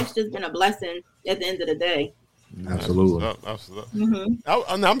think that that's just been a blessing at the end of the day. Absolutely. Absolutely.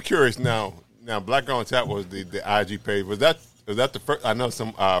 I'm curious now. Now, Black Girl on Tap was the IG page. Was that the first? I know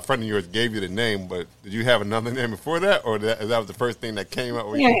some friend of yours gave you the name, but did you have another name before that, or that was the first thing that came up?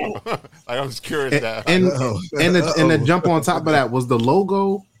 Yeah. Like, I'm just curious. And the jump on top of that, was the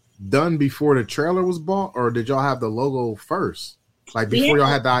logo done before the trailer was bought, or did y'all have the logo first? Like before y'all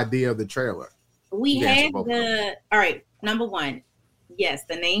had the idea of the trailer? We had all right, number one, yes,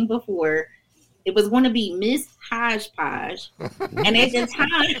 the name before. It was going to be Miss Hodgepodge. And at the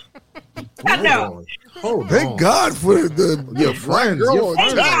time, I know. Thank God for your friends. Your friends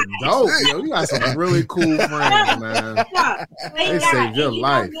are dope. Yo, you got some really cool friends, man. They saved your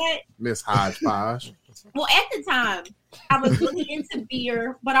life, Miss Hodgepodge. Well, at the time, I was really into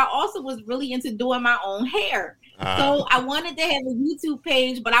beer, but I also was really into doing my own hair. So I wanted to have a YouTube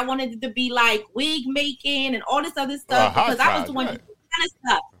page, but I wanted it to be like wig making and all this other stuff because I was doing this kind of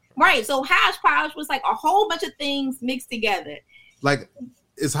stuff. Right. So Hodgepodge was like a whole bunch of things mixed together. Like,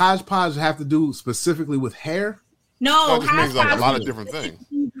 is Hodgepodge have to do specifically with hair? No, it just means like a lot of different things.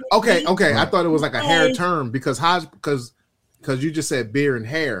 Okay. I thought it was like a hair term because you just said beer and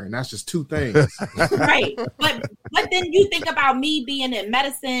hair, and that's just two things. Right. But then you think about me being in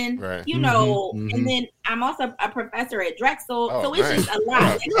medicine, right. You know, and then I'm also a professor at Drexel. So it's just a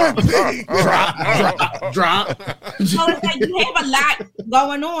lot. Drop. So it's like you have a lot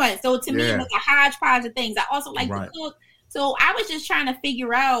going on. So to me, it was a hodgepodge of things. I also like to cook. So I was just trying to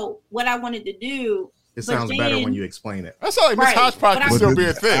figure out what I wanted to do. It sounds better when you explain it. That sounds like Miss Hodgepodge can still be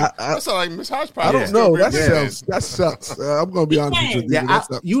a thing. That sounds like Miss Hodgepodge. I don't know. That sucks. I'm going to be honest with you. Yeah,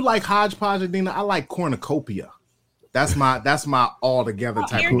 you like Hodgepodge, Adina. I like cornucopia. That's my all together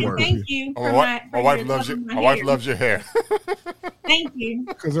type of word. Thank you. My wife loves you. My wife loves your hair. Thank you.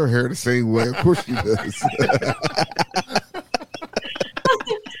 Because her hair the same way. Of course she does.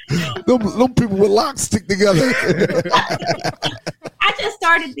 Them people with locks stick together. I just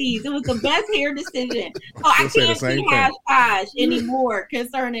started these. It was the best hair decision. Oh, I can't see Hodgepodge anymore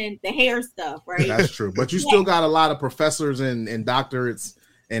concerning the hair stuff, right? That's true. But you still got a lot of professors and doctorates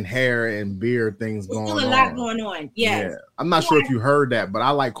and hair and beard things going on. Still a lot going on. Yes. Yeah. I'm not sure if you heard that, but I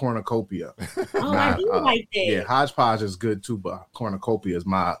like cornucopia. I do like that. Yeah, Hodgepodge is good too, but cornucopia is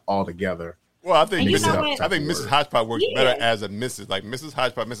my altogether. Well, I think Mrs. Hodgepodge works better as a Mrs. Like Mrs.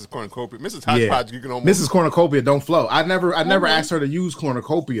 Hodgepodge, Mrs. Cornucopia. Mrs. Hodgepodge, you can almost Mrs. Cornucopia don't flow. I never asked her to use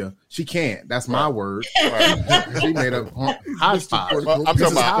cornucopia. She can't. That's my word. She made up Hodgepodge. Well, I'm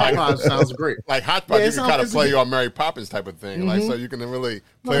talking about Hodgepodge sounds great. Like Hodgepodge, you can kind of play on Mary Poppins type of thing. Like so you can really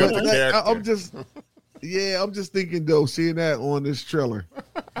play with the character. I'm just thinking though, seeing that on this trailer.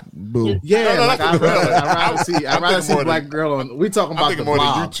 Boo. Yeah, I'd rather see Black Girl on. We talking about the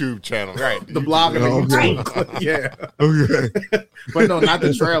blog. The YouTube channel, right? The blog and the YouTube. Yeah. Okay. But no, not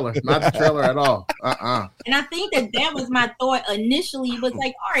the trailer. Not the trailer at all. And I think that was my thought initially. Was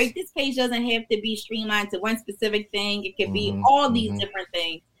like, all right, this page doesn't have to be streamlined to one specific thing. It can be all these different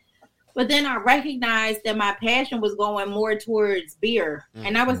things. But then I recognized that my passion was going more towards beer.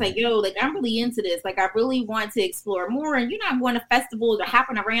 And I was like, yo, like, I'm really into this. Like, I really want to explore more. And, I'm going to festivals or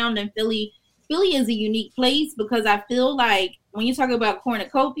hopping around in Philly. Philly is a unique place because I feel like when you talk about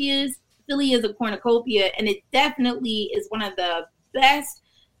cornucopias, Philly is a cornucopia. And it definitely is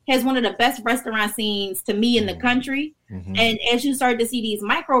has one of the best restaurant scenes to me in the country. And as you start to see these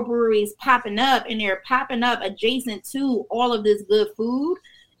microbreweries popping up, and they're popping up adjacent to all of this good food,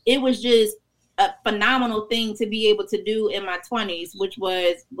 it was just a phenomenal thing to be able to do in my 20s, which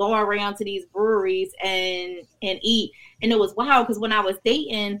was go around to these breweries and eat. And it was wild because when I was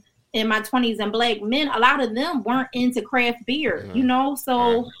dating in my 20s and Black men, a lot of them weren't into craft beer,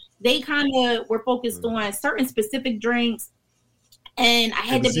 so they kind of were focused on certain specific drinks. And I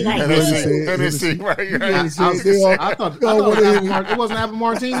had to be like, Tennessee, right? I thought it wasn't apple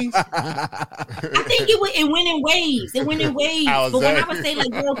martinis. I think it went in waves. It went in waves. But when I would say, like,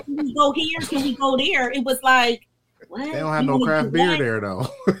 girl, can we go here? Can we go there? It was like, what? They don't have no craft beer there, though.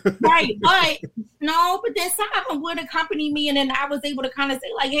 Right. But then some of them would accompany me. And then I was able to kind of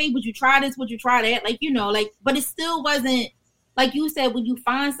say, like, hey, would you try this? Would you try that? Like, but it still wasn't. Like you said, when you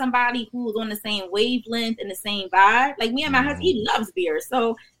find somebody who's on the same wavelength and the same vibe, like me and my husband, he loves beer.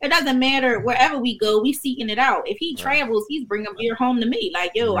 So it doesn't matter wherever we go, we seeking it out. If he travels, he's bringing beer home to me.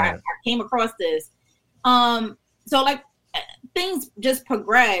 Like, yo, I came across this. So like things just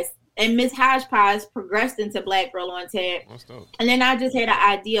progress. And Miss Hodgepodge progressed into Black Girl on Tap. That's dope. And then I just had an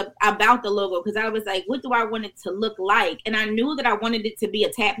idea about the logo because I was like, what do I want it to look like? And I knew that I wanted it to be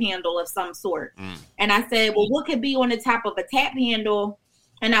a tap handle of some sort. And I said, well, what could be on the top of a tap handle?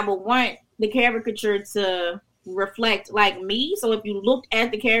 And I would want the caricature to reflect like me. So if you looked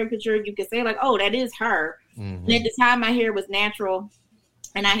at the caricature, you could say like, oh, that is her. And at the time, my hair was natural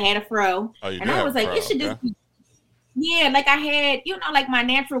and I had a fro. And I was like, it should just be. Yeah, like I had, like my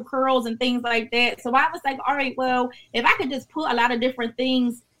natural curls and things like that. So I was like, all right, well, if I could just put a lot of different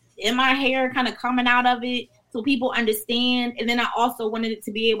things in my hair kind of coming out of it so people understand. And then I also wanted it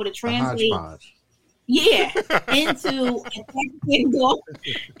to be able to translate into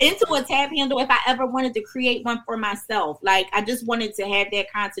a tap handle if I ever wanted to create one for myself. Like I just wanted to have that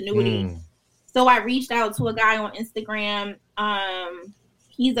continuity. So I reached out to a guy on Instagram.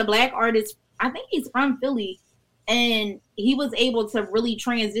 He's a Black artist. I think he's from Philly. And he was able to really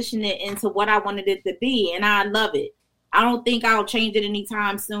transition it into what I wanted it to be. And I love it. I don't think I'll change it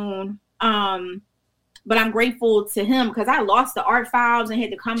anytime soon. But I'm grateful to him because I lost the art files and had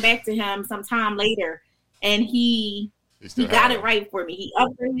to come back to him sometime later. And he got it right for me. He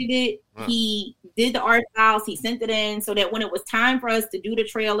upgraded it. He did the art files. He sent it in so that when it was time for us to do the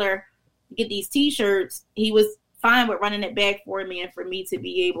trailer, get these T-shirts, he was fine with running it back for me and for me to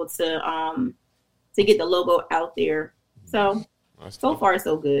be able to get the logo out there. So far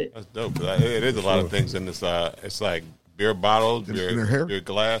so good. That's dope. It is a lot of things in this. It's like beer bottles, beer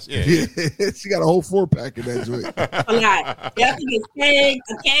glass. Yeah. She got a whole 4-pack in that joint. A lot. Definitely a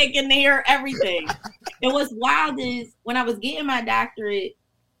keg in there, everything. And what's wild is when I was getting my doctorate,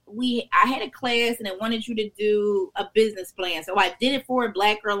 I had a class and it wanted you to do a business plan. So I did it for a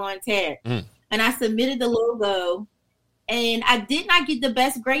Black Girl on Tap. And I submitted the logo. And I did not get the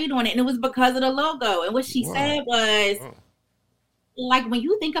best grade on it. And it was because of the logo. And what she said was, like, when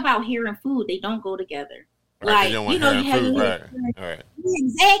you think about hair and food, they don't go together. Right, like, you have right.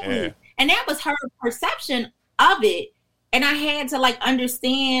 Exactly. Yeah. And that was her perception of it. And I had to, like,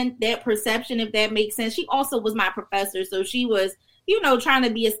 understand that perception, if that makes sense. She also was my professor. So she was, trying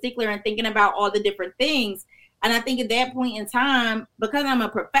to be a stickler and thinking about all the different things. And I think at that point in time, because I'm a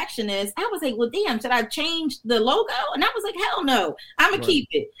perfectionist, I was like, well, damn, should I change the logo? And I was like, hell no, I'm going to keep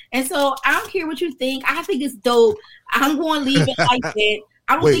it. And so I don't care what you think. I think it's dope. I'm going to leave it like that.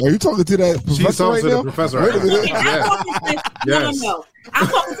 Are you talking to that professor right now? Wait a minute. No. I'm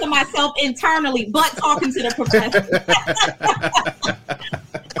talking to myself internally, but talking to the professor.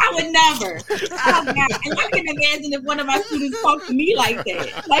 I would never. Oh, God. And I can imagine if one of my students talked to me like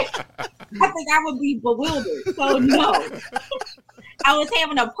that. Like, I think I would be bewildered. So, no. I was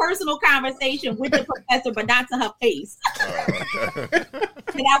having a personal conversation with the professor, but not to her face. And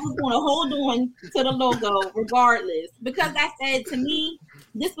I was going to hold on to the logo regardless. Because I said, to me,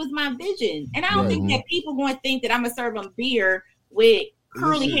 this was my vision. And I don't think that people going to think that I'm going to serve them beer with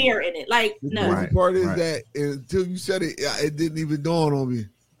curly hair in it. Like, no. The part is that until you said it, it didn't even dawn on me.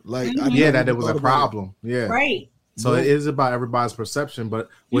 Like, that it was a problem. Yeah. Right. So it is about everybody's perception, but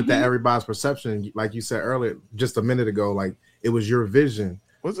with that everybody's perception, like you said earlier, just a minute ago, like it was your vision.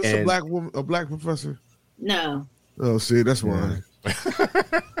 Was this a black woman, a black professor? No. Oh, see, that's why.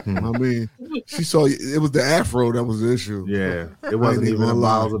 I mean, she saw it was the afro that was the issue. Yeah, it wasn't even the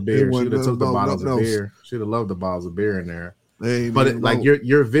bottles of beer. She'd have took the bottles of beer. She'd have loved the bottles of beer in there. But like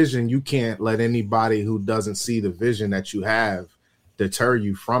your vision, you can't let anybody who doesn't see the vision that you have deter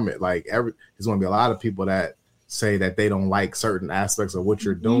you from it. Like there's going to be a lot of people that say that they don't like certain aspects of what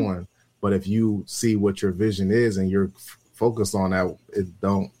you're doing, but if you see what your vision is and you're focused on that, it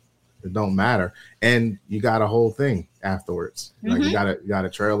don't matter. And you got a whole thing afterwards. Like you got a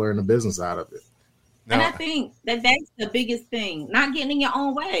trailer and a business out of it. And I think that's the biggest thing, not getting in your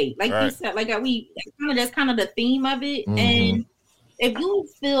own way. Like you said, like that's kind of the theme of it. And if you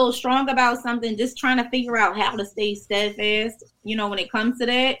feel strong about something, just trying to figure out how to stay steadfast, when it comes to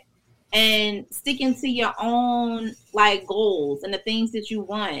that, and sticking to your own like goals and the things that you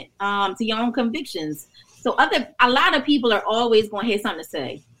want, to your own convictions. So a lot of people are always going to have something to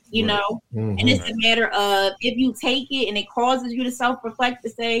say, and it's a matter of if you take it and it causes you to self-reflect to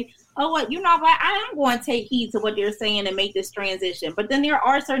say, oh, what, I am going to take heed to what they're saying and make this transition. But then there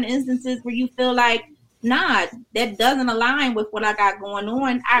are certain instances where you feel like, nah, that doesn't align with what I got going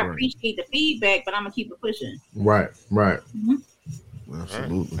on. I appreciate the feedback, but I'm going to keep it pushing. Right.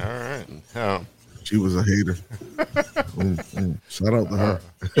 Absolutely. All right. She was a hater. Shout out to her.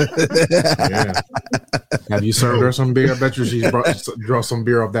 Yeah. Have you served her some beer? I bet you she's brought some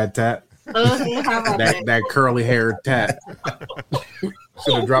beer off that tap. That curly haired tat.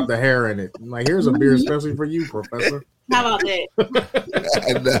 Should have dropped the hair in it. I'm like, here's a beer especially for you, Professor. How about that?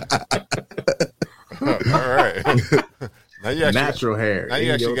 All right. Now you actually, Natural hair. Now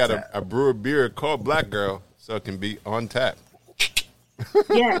you actually got a brewer beer called Black Girl, so it can be on tap.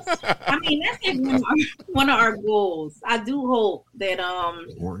 Yes, I mean that's like one of our goals. I do hope that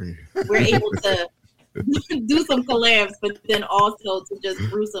we're able to do some collabs, but then also to just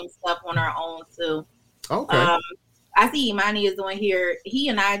brew some stuff on our own too. Okay. I see Imani is on here. He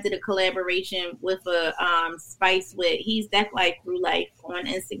and I did a collaboration with a Spice with. He's Deck Life Through Life on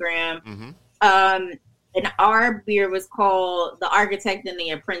Instagram. Mm-hmm. And our beer was called The Architect and the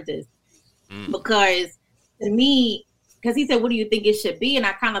Apprentice because to me, because he said, what do you think it should be? And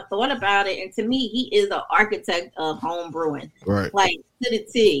I kind of thought about it. And to me, he is an architect of home brewing, right? Like to the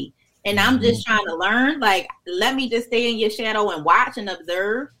T. And I'm just trying to learn, like, let me just stay in your shadow and watch and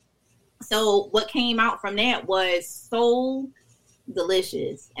observe. So what came out from that was so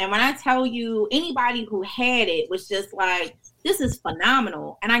delicious. And when I tell you, anybody who had it was just like, this is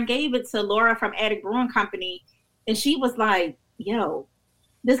phenomenal. And I gave it to Laura from Attic Brewing Company. And she was like, yo,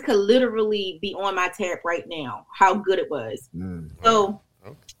 this could literally be on my tap right now, how good it was. So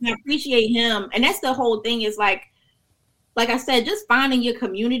I appreciate him. And that's the whole thing is like I said, just finding your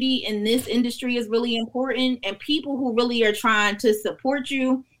community in this industry is really important. And people who really are trying to support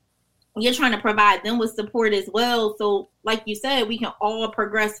you, you're trying to provide them with support as well. So like you said, we can all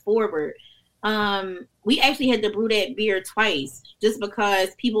progress forward. We actually had to brew that beer twice just because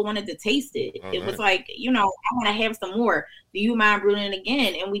people wanted to taste it. It was like, I want to have some more. Do you mind brewing it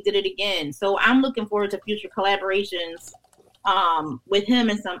again? And we did it again. So I'm looking forward to future collaborations with him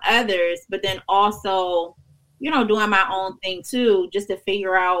and some others, but then also, doing my own thing too, just to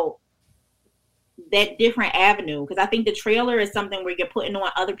figure out that different avenue. Because I think the trailer is something where you're putting on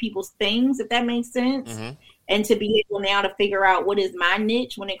other people's things, if that makes sense. Mm-hmm. And to be able now to figure out what is my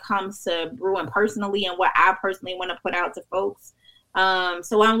niche when it comes to brewing personally and what I personally want to put out to folks.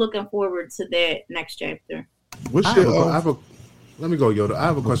 So I'm looking forward to that next chapter. Let me go, Yoda. I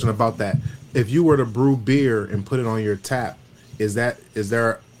have a question about that. If you were to brew beer and put it on your tap, is there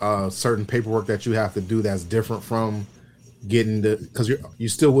certain paperwork that you have to do that's different from getting because you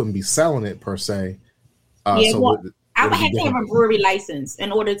still wouldn't be selling it per se. I would have to have a brewery license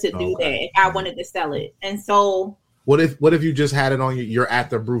in order to do that if I wanted to sell it. And so what if you just had it on you're at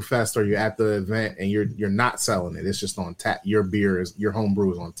the brew fest or you're at the event and you're not selling it, it's just on tap, your home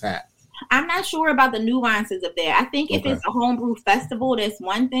brew is on tap? I'm not sure about the nuances of that. I think if it's a homebrew festival, that's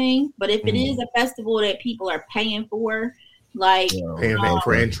one thing. But if it is a festival that people are paying for, like paying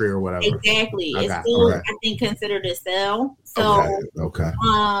for entry or whatever, exactly, it's still I think considered a sell. So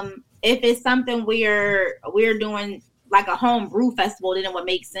if it's something where we're doing like a home brew festival, then it would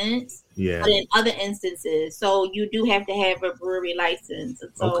make sense. Yeah. But in other instances, so you do have to have a brewery license.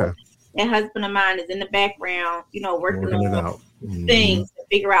 And so that husband of mine is in the background, working on things to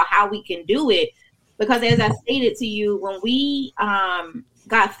figure out how we can do it. Because as I stated to you, when we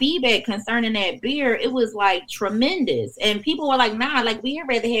got feedback concerning that beer, it was like tremendous. And people were like, nah, like we'd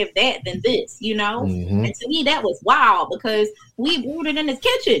rather have that than this, And to me, that was wild because we brewed it in his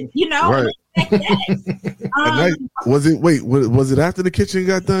kitchen, Right. Was it after the kitchen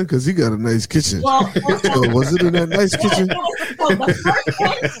got done? Because he got a nice kitchen. Well, was it in that nice kitchen? The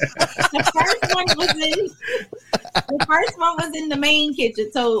first one was in the main kitchen.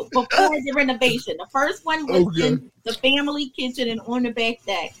 So before the renovation, the first one was in the family kitchen and on the back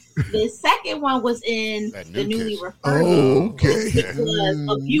deck. The second one was in the newly refurbished. It was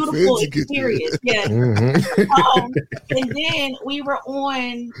a beautiful experience. Yes. And then we were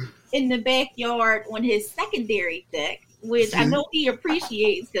in the backyard on his secondary deck, which I know he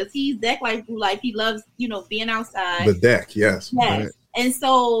appreciates because he's Deck Life Through Life. He loves, being outside. The deck, yes. Right. And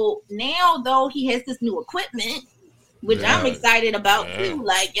so now, though, he has this new equipment, which I'm excited about too.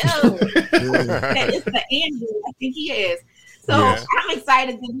 Like, that is the Andrew I think he has. So I'm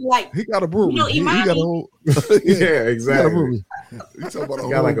excited to be like, he got a brewery. Imani, he got a whole, exactly. He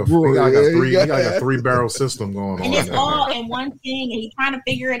got like a 3-barrel system going on. And it's all in one thing, and he's trying to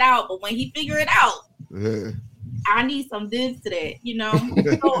figure it out. But when he figure it out, I need some bids to that,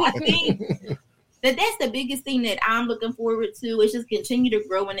 So I think that's the biggest thing that I'm looking forward to is just continue to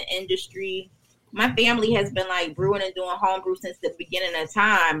grow in the industry. My family has been like brewing and doing homebrew since the beginning of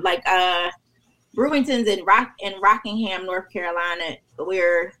time. Like Brewington's in Rockingham, North Carolina.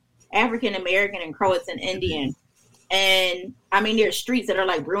 We're African American and Croatan Indian. And I mean, there's streets that are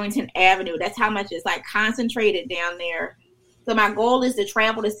like Brewington Avenue. That's how much it's like concentrated down there. So my goal is to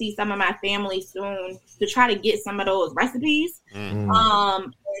travel to see some of my family soon to try to get some of those recipes. And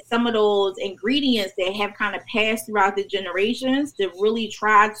some of those ingredients that have kind of passed throughout the generations to really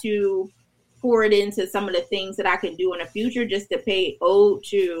try to pour it into some of the things that I can do in the future, just to pay ode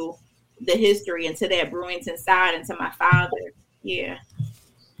to the history and to that Brewington side and to my father. Yeah.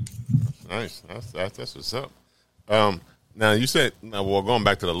 Nice. That's what's up. Now you said, well, going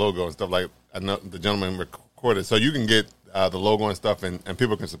back to the logo and stuff, like I know the gentleman recorded, so you can get the logo and stuff, and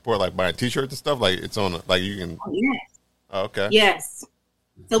people can support like buying T-shirts and stuff. Like it's on, like you can. Oh, yes. Oh, okay. Yes.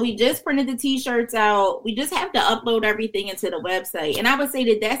 So we just printed the T-shirts out. We just have to upload everything into the website, and I would say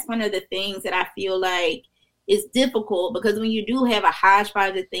that that's one of the things that I feel like is difficult, because when you do have a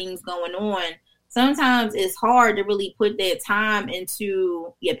hodgepodge of things going on, sometimes it's hard to really put that time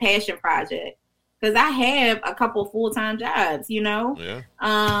into your passion project. Because I have a couple full-time jobs, you know? Yeah.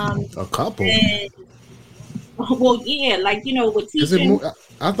 A couple? And, well, yeah, like, you know, with teaching.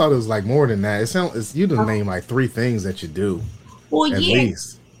 I thought it was like more than that. It's you done name like 3 things that you do. Well, at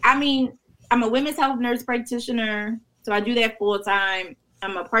least. I mean, I'm a women's health nurse practitioner, so I do that full-time.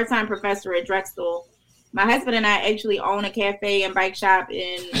 I'm a part-time professor at Drexel. My husband and I actually own a cafe and bike shop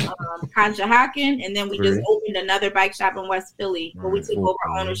in Conshohocken, and then we just opened another bike shop in West Philly where we took over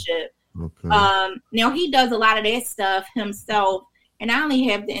ownership. Okay. Now he does a lot of that stuff himself, and I only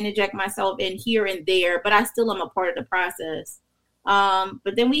have to interject myself in here and there, but I still am a part of the process.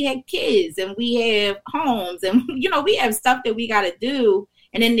 But then we have kids and we have homes, and you know, we have stuff that we got to do.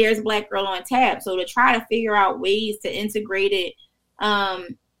 And then there's Black Girl on Tap. So to try to figure out ways to integrate it,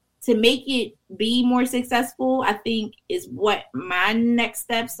 to make it be more successful, I think is what my next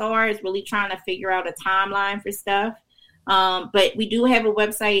steps are, is really trying to figure out a timeline for stuff. But we do have a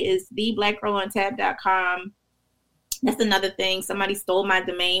website, is theblackgirlontap.com. That's another thing. Somebody stole my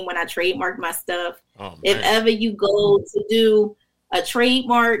domain when I trademarked my stuff. Oh, if ever you go to do a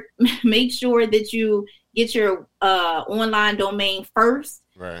trademark, make sure that you get your online domain first,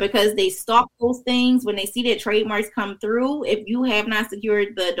 because they stalk those things. When they see that trademarks come through, if you have not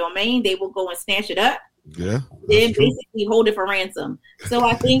secured the domain, they will go and snatch it up. Yeah. Then basically hold it for ransom. So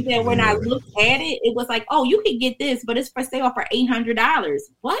I think that when I looked at it, it was like, oh, you can get this, but it's for sale for $800.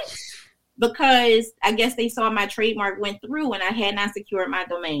 What? Because I guess they saw my trademark went through and I had not secured my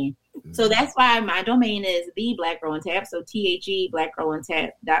domain. Mm-hmm. So that's why my domain is the Black Girl on Tap. So THE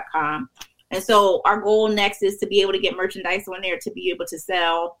blackgirlontap.com. And so our goal next is to be able to get merchandise on there, to be able to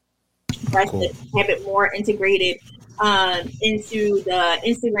sell, to have it more integrated into the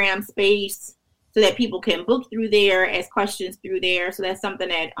Instagram space, so that people can book through there, ask questions through there. So that's something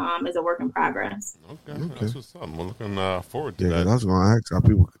that is a work in progress. Okay. That's what's up. We're looking forward to that. I was going to ask how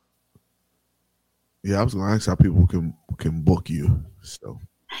people. Yeah, I was going to ask how people can book you. So.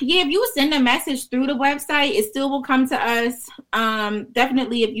 Yeah, if you send a message through the website, it still will come to us.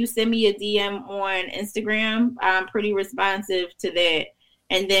 Definitely, if you send me a DM on Instagram, I'm pretty responsive to that.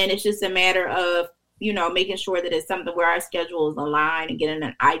 And then it's just a matter of, you know, making sure that it's something where our schedule is aligned and getting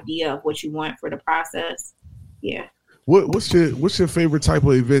an idea of what you want for the process. Yeah. What's your favorite type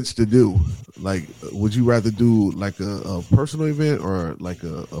of events to do? Like, would you rather do like a personal event or like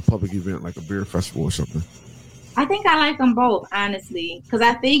a public event, like a beer festival or something? I think I like them both, honestly, because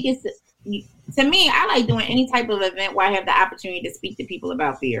I think it's, to me, I like doing any type of event where I have the opportunity to speak to people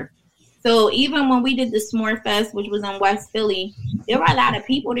about beer. So even when we did the S'more Fest, which was in West Philly, there were a lot of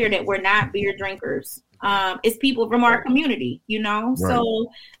people there that were not beer drinkers. It's people from our community, you know? Right.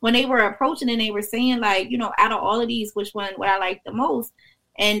 So when they were approaching and they were saying, like, you know, out of all of these, which one would I like the most?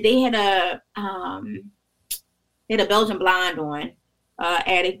 And they had a Belgian blonde on.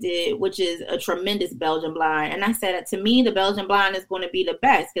 Addict did, which is a tremendous Belgian blonde. And I said, to me, the Belgian blonde is going to be the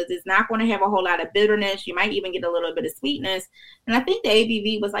best, because it's not going to have a whole lot of bitterness. You might even get a little bit of sweetness. And I think the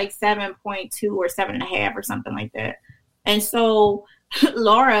ABV was like 7.2 or 7.5 or something like that. And so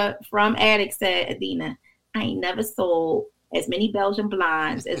Laura from Addict said, Adina, I ain't never sold as many Belgian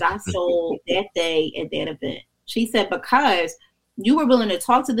blondes as I sold that day at that event. She said, because you were willing to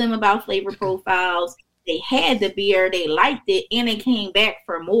talk to them about flavor profiles. They had the beer, they liked it, and they came back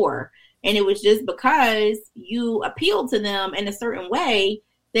for more. And it was just because you appealed to them in a certain way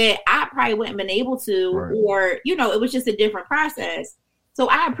that I probably wouldn't have been able to, or, you know, it was just a different process. So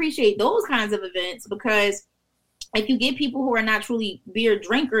I appreciate those kinds of events, because if you get people who are not truly beer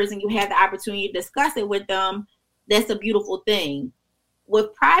drinkers and you have the opportunity to discuss it with them, that's a beautiful thing.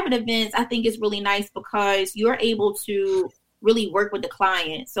 With private events, I think it's really nice because you're able to really work with the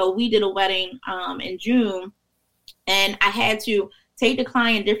client. So we did a wedding in June, and I had to take the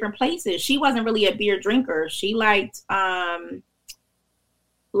client different places. She wasn't really a beer drinker. She liked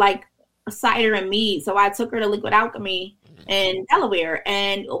like cider and mead. So I took her to Liquid Alchemy in Delaware,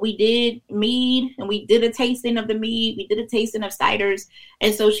 and we did mead, and we did a tasting of the mead. We did a tasting of ciders,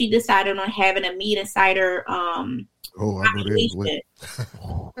 and so she decided on having a mead and cider. I know they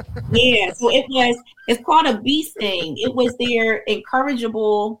Yeah, so it's called a bee sting. It was their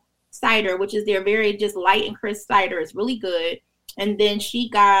incorrigible cider, which is their very just light and crisp cider. It's really good. And then she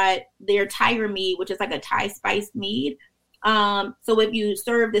got their tiger mead, which is like a Thai spice mead. So if you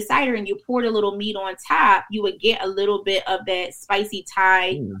serve the cider and you poured a little meat on top, you would get a little bit of that spicy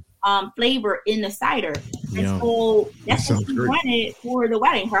Thai flavor in the cider. And so that's what she wanted for the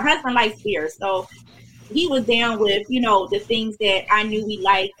wedding. Her husband likes beer, so he was down with, the things that I knew he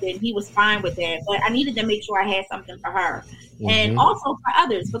liked, and he was fine with that. But I needed to make sure I had something for her and also for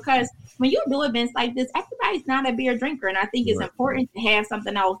others, because when you do events like this, everybody's not a beer drinker. And I think it's important to have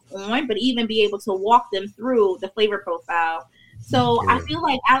something else on, but even be able to walk them through the flavor profile. So I feel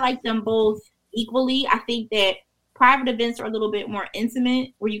like I like them both equally. I think that private events are a little bit more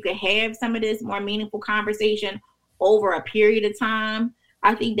intimate, where you could have some of this more meaningful conversation over a period of time.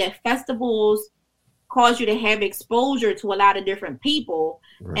 I think that festivals cause you to have exposure to a lot of different people,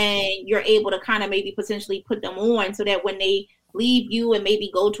 and you're able to kind of maybe potentially put them on so that when they leave you and maybe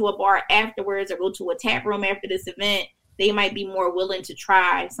go to a bar afterwards or go to a tap room after this event, they might be more willing to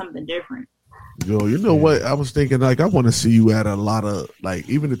try something different. Yo, you know what? I was thinking, like, I want to see you at a lot of, like,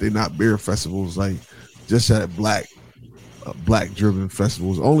 even if they're not beer festivals, like, just at black driven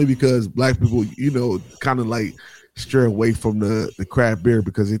festivals, only because black people, kind of like stray away from the craft beer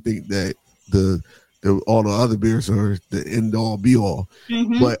because they think that all the other beers are the end all be all.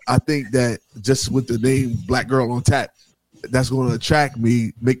 But I think that just with the name Black Girl on Tap, that's going to attract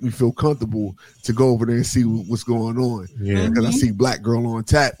me, make me feel comfortable to go over there and see what's going on. Yeah, because I see Black Girl on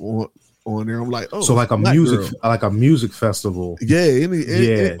Tap on there. I'm like, oh, so like a music festival. Yeah,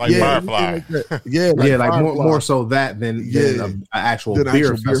 like Firefly. Like more so that than an actual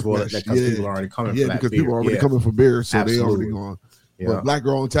beer festival because people are already coming for that because people are already coming for beer, so Absolutely. they already gone. But Black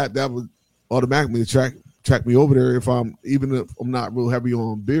Girl on Tap, that would automatically track me over there if I'm not real heavy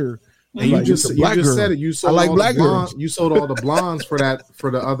on beer. And you just said it. You sold I like black girls. You sold all the blondes for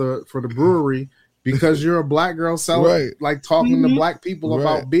the brewery because you're a black girl selling, like talking to black people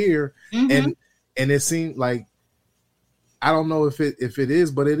about beer, and it seemed like, I don't know if it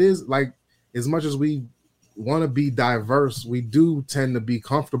is, but it is, like, as much as we want to be diverse, we do tend to be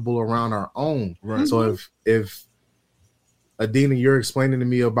comfortable around our own. Right. So if Adina, you're explaining to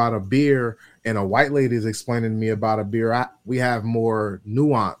me about a beer and a white lady is explaining to me about a beer, we have more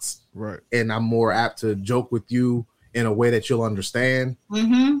nuance, and I'm more apt to joke with you in a way that you'll understand.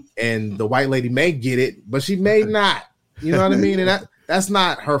 And the white lady may get it, but she may not. You know what I mean? And that's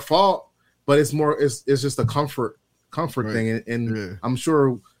not her fault, but it's just a comfort thing. And I'm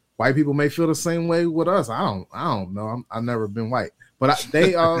sure white people may feel the same way with us. I don't know. I've never been white, but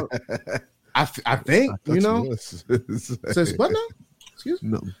they I think, says what now? Excuse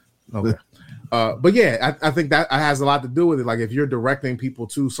me. No. Okay. But yeah, I think that has a lot to do with it. Like, if you're directing people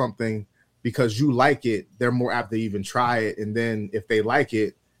to something because you like it, they're more apt to even try it. And then if they like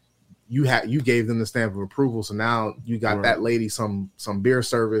it, you gave them the stamp of approval. So now you got that lady some beer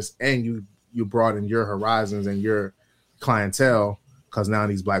service, and you broaden your horizons and your clientele because now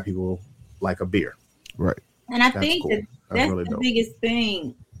these black people like a beer. Right. And I think cool. that's really the biggest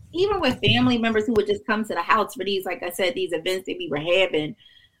thing. Even with family members who would just come to the house for these, like I said, these events that we were having.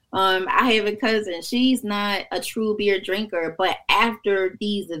 I have a cousin. She's not a true beer drinker, but after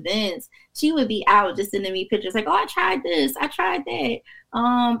these events, she would be out just sending me pictures like, oh, I tried this, I tried that.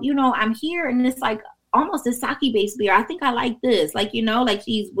 I'm here and it's like almost a sake-based beer. I think I like this. Like, like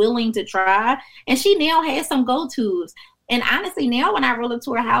she's willing to try. And she now has some go-tos. And honestly, now when I roll up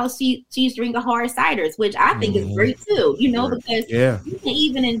to her house, she's drinking hard ciders, which I think is great too, because you can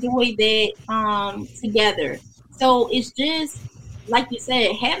even enjoy that together. So it's just, like you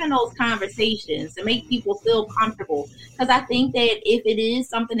said, having those conversations to make people feel comfortable. Because I think that if it is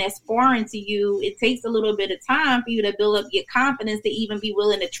something that's foreign to you, it takes a little bit of time for you to build up your confidence to even be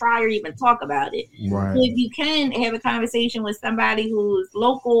willing to try or even talk about it. Right. So if you can have a conversation with somebody who's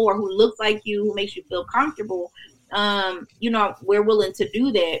local or who looks like you, who makes you feel comfortable, we're willing to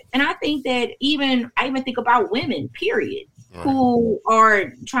do that. And I think that I even think about women, period, who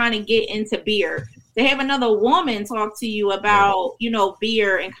are trying to get into beer. To have another woman talk to you about,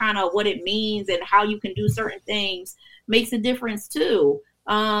 beer and kind of what it means and how you can do certain things makes a difference too.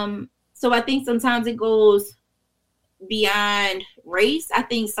 So I think sometimes it goes beyond race. I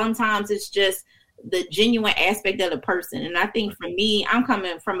think sometimes it's just the genuine aspect of the person. And I think for me, I'm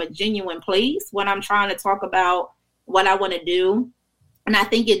coming from a genuine place when I'm trying to talk about what I want to do. And I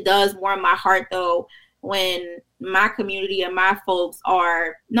think it does warm my heart though when my community and my folks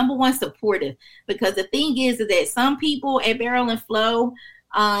are, number one, supportive. Because the thing is that some people at Barrel and Flow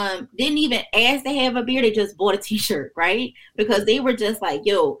didn't even ask to have a beer. They just bought a t-shirt, right? Because they were just like,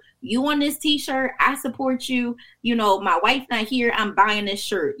 yo, you want this t-shirt? I support you. You know, my wife not here. I'm buying this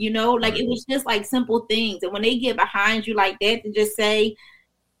shirt. You know, like it was just like simple things. And when they get behind you like that, to just say,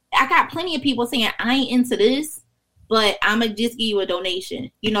 I got plenty of people saying, I ain't into this, but I'm going to just give you a donation.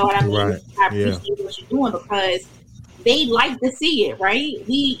 You know what I mean? Right. I appreciate what you're doing, because they like to see it, right?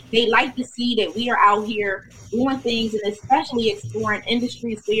 They like to see that we are out here doing things, and especially exploring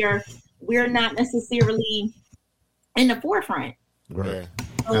industries where we're not necessarily in the forefront. Right.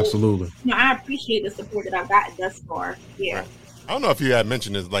 So, Absolutely. You know, I appreciate the support that I've gotten thus far. Yeah. Right. I don't know if you had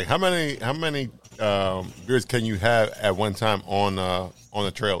mentioned this. Like, how many beers can you have at one time on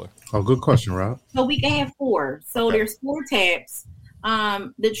a trailer? Oh, good question, Rob. So we can have 4. So Okay. there's 4 taps.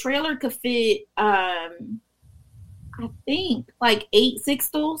 The trailer could fit, I think, like 8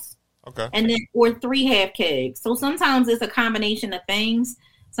 sixtels. Okay. And then or 3 half kegs. So sometimes it's a combination of things.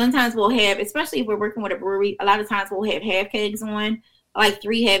 Sometimes we'll have, especially if we're working with a brewery, a lot of times we'll have half kegs on, like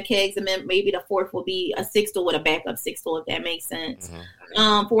 3 half kegs, and then maybe the 4th will be a sixtel with a backup sixtel, if that makes sense.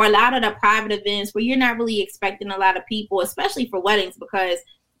 Mm-hmm. For a lot of the private events where you're not really expecting a lot of people, especially for weddings, because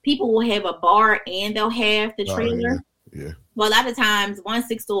people will have a bar and they'll have the trailer. Yeah. Well, a lot of times 1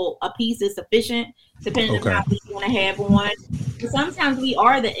 sixtel a piece is sufficient, depending on how much you want to have on. But sometimes we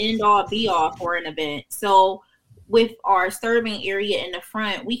are the end all be all for an event. So with our serving area in the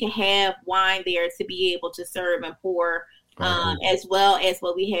front, we can have wine there to be able to serve and pour, as well as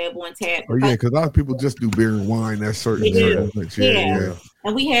what we have on tap. Oh yeah, because a lot of people just do beer and wine. That's certain. They do. events. Yeah.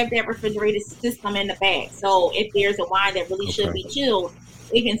 And we have that refrigerated system in the back. So if there's a wine that really should be chilled,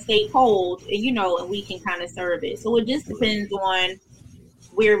 it can stay cold, and and we can kind of serve it. So it just depends on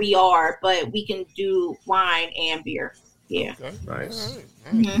where we are, but we can do wine and beer. Yeah. Okay. Nice. All right.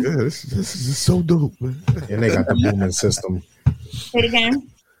 Mhm. Yeah, this is so dope, man. And they got the booming system. Say it again.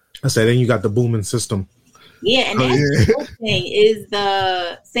 I said, then you got the booming system. Yeah, and that's the cool thing is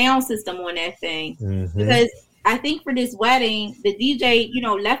the sound system on that thing. Mm-hmm. Because I think for this wedding, the DJ,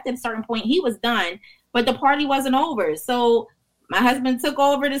 left at a certain point. He was done, but the party wasn't over. So my husband took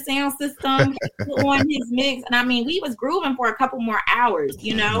over the sound system, put on his mix, and I mean, we was grooving for a couple more hours,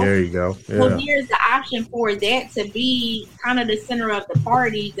 There you go. So Yeah. there's the option for that to be kind of the center of the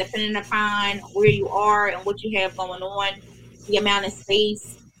party, depending upon where you are and what you have going on, the amount of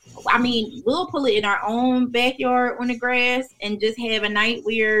space. I mean, we'll pull it in our own backyard on the grass and just have a night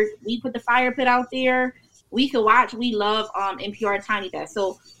where we put the fire pit out there. We could watch. We love NPR Tiny Desk,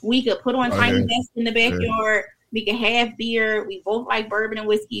 so we could put on Tiny Desk in the backyard. We can have beer. We both like bourbon and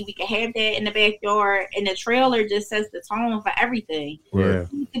whiskey. We can have that in the backyard, and the trailer just sets the tone for everything. Yeah.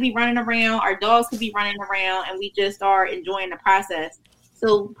 We could be running around. Our dogs could be running around, and we just are enjoying the process.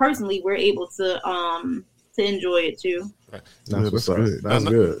 So personally, we're able to enjoy it too. Right. That's what's up. good. That's I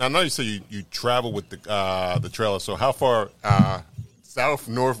good. I know you say you travel with the trailer. So how far south,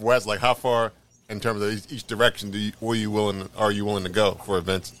 north, west? Like how far in terms of each direction are you willing to go for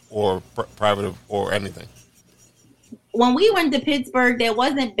events or private or anything? When we went to Pittsburgh, that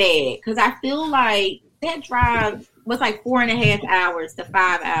wasn't bad because I feel like that drive was like 4.5 hours to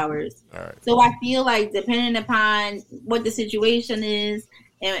 5 hours. All right. So I feel like depending upon what the situation is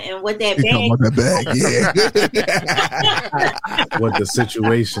and what that You talking about that bag? Yeah. What the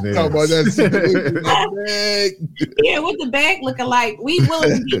situation is. Talking about that situation, bag. yeah, what the bag looking like, we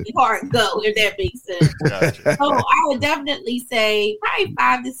willing to get the car and go, if that makes sense. Gotcha. So I would definitely say probably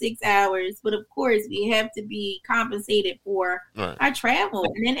 5 to 6 hours, but of course we have to be compensated for Right. our travel.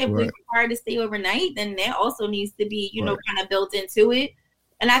 And then if we're required to stay overnight, then that also needs to be, kind of built into it.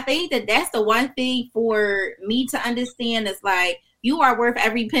 And I think that that's the one thing for me to understand is like, you are worth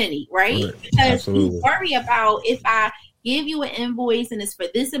every penny, right? Because Absolutely. you worry about if I give you an invoice and it's for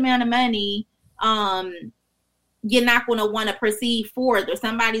this amount of money, you're not going to want to proceed forth, or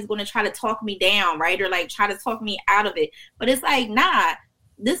somebody's going to try to talk me down, right? Or like try to talk me out of it. But it's like, nah,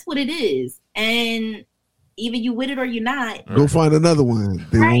 this what it is. And either you with it or you're not. Go find another one.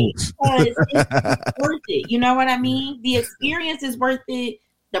 They Right. won't. Because it's worth it. You know what I mean? The experience is worth it.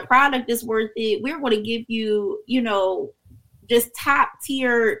 The product is worth it. We're going to give you, just top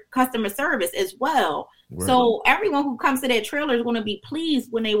tier customer service as well. Right. So everyone who comes to that trailer is going to be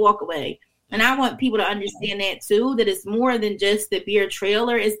pleased when they walk away. And I want people to understand that too, that it's more than just the beer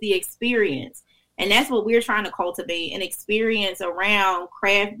trailer, it's the experience. And that's what we're trying to cultivate, an experience around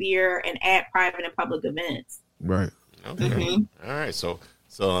craft beer and at private and public events. Right. Okay. All right. So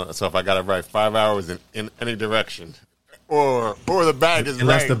if I got it right, 5 hours in any direction. or the bag is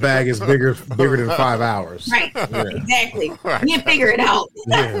Unless right. the bag is bigger than 5 hours. Right. Yeah. Exactly. We can figure it out.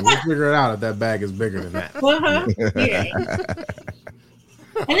 Yeah, we'll figure it out if that bag is bigger than that. Yeah.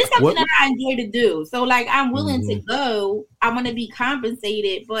 And it's something that I enjoy to do. So, like, I'm willing to go. I want to be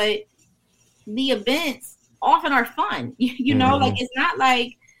compensated, but the events often are fun. You know, like, it's not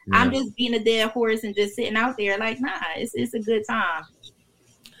like I'm just being a dead horse and just sitting out there. Like, nah, it's a good time.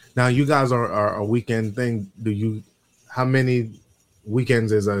 Now, you guys are a weekend thing. How many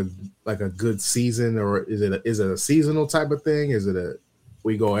weekends is a good season, or is it a seasonal type of thing? Is it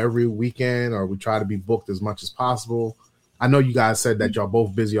we go every weekend, or we try to be booked as much as possible? I know you guys said that y'all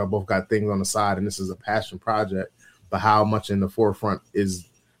both busy, y'all both got things on the side, and this is a passion project. But how much in the forefront is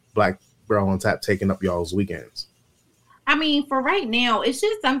Black Girl on Tap taking up y'all's weekends? I mean, for right now, it's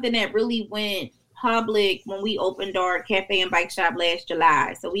just something that really went public when we opened our cafe and bike shop last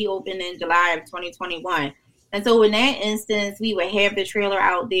July. So we opened in July of 2021. And so in that instance, we would have the trailer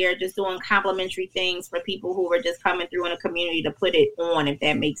out there just doing complimentary things for people who were just coming through in a community to put it on, if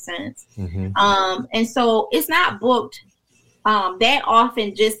that makes sense. And so it's not booked that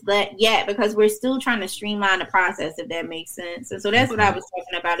often just yet, because we're still trying to streamline the process, if that makes sense. And so that's what I was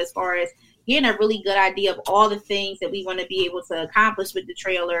talking about as far as getting a really good idea of all the things that we want to be able to accomplish with the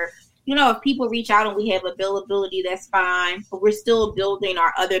trailer. You know, if people reach out and we have availability, that's fine, but we're still building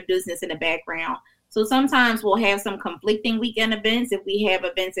our other business in the background. So sometimes we'll have some conflicting weekend events if we have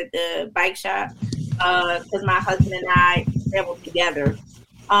events at the bike shop, because my husband and I travel together.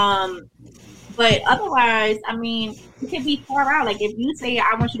 But otherwise, I mean, it could be far out. Like, if you say,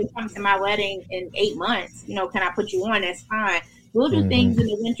 I want you to come to my wedding in 8 months, you know, can I put you on? That's fine. We'll do things in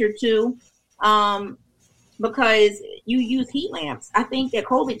the winter too, because you use heat lamps. I think that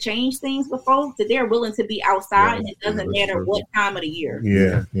COVID changed things for folks, that they're willing to be outside, and it doesn't matter what time of the year.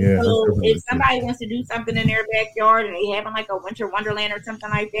 Yeah. So if somebody wants to do something in their backyard and they having like a winter wonderland or something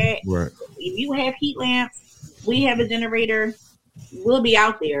like that, if you have heat lamps, we have a generator, we'll be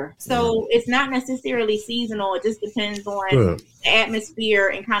out there. So it's not necessarily seasonal. It just depends on the atmosphere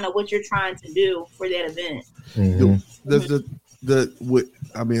and kind of what you're trying to do for that event.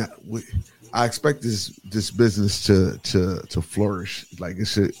 I expect this business to flourish. Like, it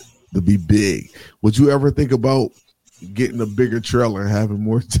should to be big. Would you ever think about getting a bigger trailer and having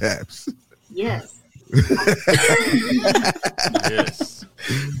more taps? Yes. Yes.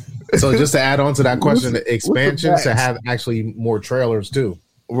 So just to add on to that question, the expansion to have actually more trailers too.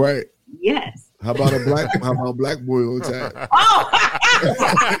 Right. Yes. How about black boy on tap? Oh,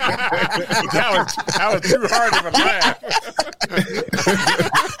 that was too hard of a laugh.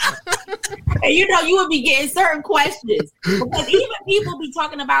 and you know, you would be getting certain questions, because even people be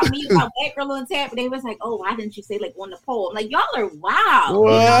talking about me about Black Girl on Tap, and they was like, "Oh, why didn't you say like on the pole?" I'm like, y'all are wild.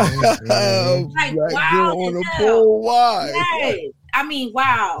 Like, wow, on the pole. Why? Yes. I mean,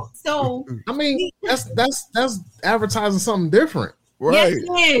 wow. So I mean, that's advertising something different, Right? Yes, it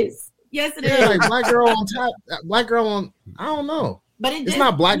is. Yes, it is. Yeah, like Black Girl on Tap, Black Girl on. I don't know, but it's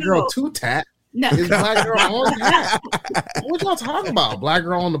not Black Girl to tap. No, It's Black Girl on tap. What y'all talking about? Black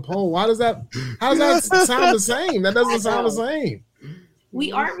Girl on the pole. Why does that? How does that sound the same? That doesn't sound the same.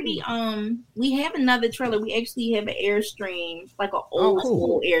 we already we have another trailer. We actually have an Airstream, like an old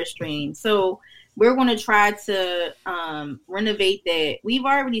school Airstream. So we're going to try to renovate that. We've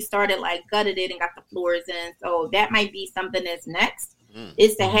already started, like, gutted it and got the floors in. So that might be something that's next,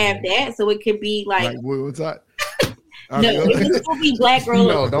 is to have that. So it could be like, what's that? no, it will be Black Girl.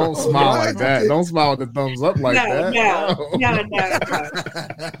 No, don't smile like that. Don't smile with the thumbs up like that. No.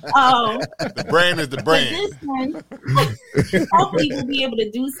 The brand is the brand. This one, hopefully we'll be able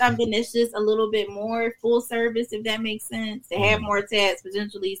to do something that's just a little bit more full service, if that makes sense, to have more tabs,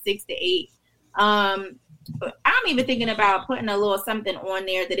 potentially 6 to 8. But I'm even thinking about putting a little something on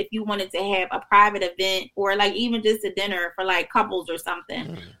there that if you wanted to have a private event, or like even just a dinner for like couples or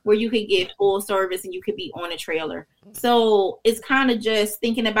something, where you could get full service and you could be on a trailer. So it's kind of just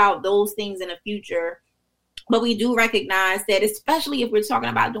thinking about those things in the future. But we do recognize that, especially if we're talking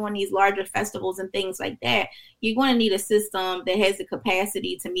about doing these larger festivals and things like that, you're going to need a system that has the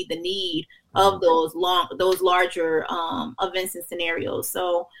capacity to meet the need of those larger events and scenarios.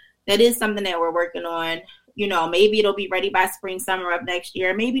 So that is something that we're working on. You know, maybe it'll be ready by spring, summer of next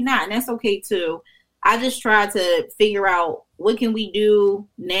year. Maybe not. And that's okay too. I just try to figure out what can we do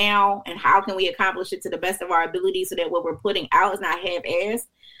now and how can we accomplish it to the best of our ability, so that what we're putting out is not half-assed.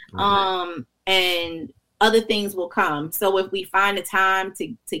 And other things will come. So if we find the time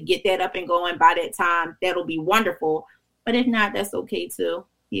to get that up and going by that time, that'll be wonderful. But if not, that's okay too.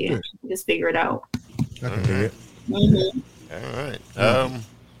 Yeah, just figure it out. I can do it. Mm-hmm. All right.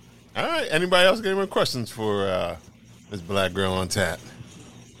 All right. Anybody else got any more questions for This black girl on tap.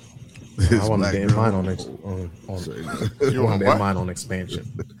 I wanted to end mine on You want to what? end mine on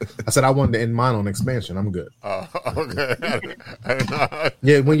expansion. I said I wanted to end mine on expansion. I'm good. Oh, okay. I didn't know.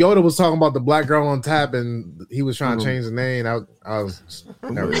 Yeah, when Yoda was talking about the black girl on tap and he was trying to change the name, I was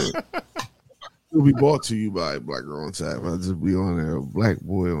never. It'll be brought to you by Black Girl on Tap. I'll just be on there, Black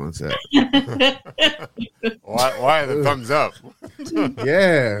Boy on Tap. Why the thumbs up?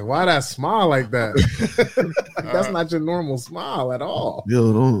 Yeah, why that smile like that? That's not your normal smile at all.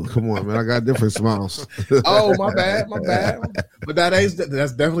 Yo, don't come on, man. I got different smiles. Oh, my bad. But that's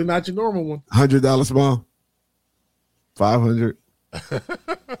definitely not your normal one. $100 smile, 500,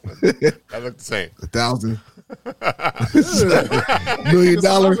 That looked the same. 1,000, $1 million,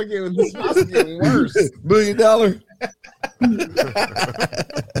 This smile's getting worse. $1 million.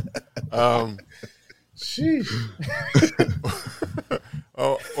 Sheesh.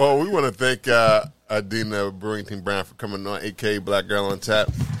 Oh, well, we want to thank Adina Brewington Brown for coming on, aka Black Girl on Tap.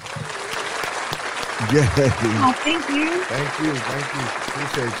 Yeah. Oh, thank you. Thank you.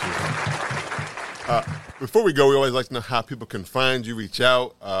 Appreciate you. Before we go, we always like to know how people can find you, reach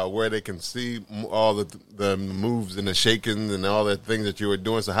out, where they can see all the moves and the shakings and all the things that you were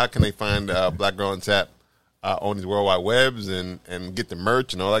doing. So how can they find Black Girl on Tap on these worldwide webs and get the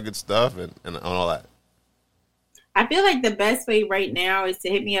merch and all that good stuff and all that? I feel like the best way right now is to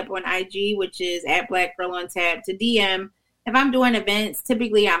hit me up on IG, which is at Black Girl on Tap, to DM. If I'm doing events,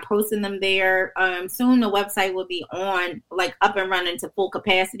 typically I'm posting them there. Soon the website will be up and running to full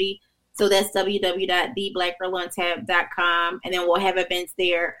capacity. So that's www.theblackgirlontap.com. And then we'll have events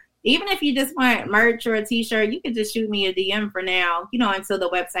there. Even if you just want merch or a t-shirt, you can just shoot me a DM for now, until the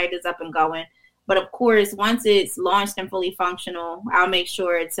website is up and going. But of course, once it's launched and fully functional, I'll make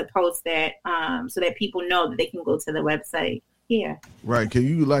sure to post that so that people know that they can go to the website. Yeah. Right. Can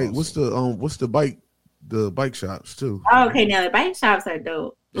you what's the bike shops too? Oh, okay, now the bike shops are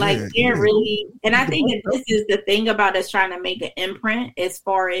dope. They're really, and I think that this is the thing about us trying to make an imprint as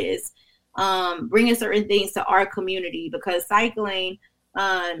far as bringing certain things to our community, because cycling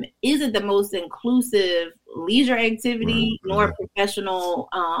isn't the most inclusive leisure activity nor professional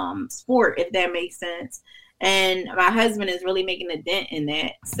sport, if that makes sense. And my husband is really making a dent in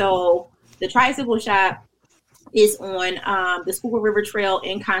that. So the tricycle shop is on the Schuylkill River Trail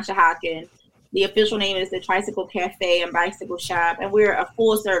in Conshohocken. The official name is the Tricycle Cafe and Bicycle Shop, and we're a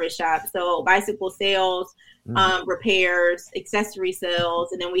full service shop. So bicycle sales, repairs, accessory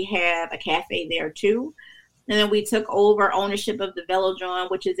sales, and then we have a cafe there too. And then we took over ownership of the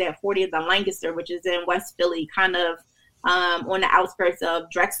Velodrome, which is at 40th and Lancaster, which is in West Philly, kind of on the outskirts of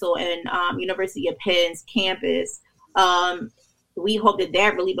Drexel and University of Penn's campus. We hope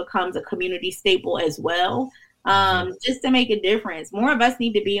that really becomes a community staple as well. Just to make a difference. More of us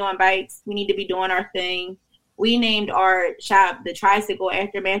need to be on bikes. We need to be doing our thing. We named our shop the Tricycle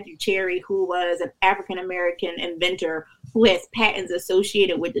after Matthew Cherry, who was an African-American inventor who has patents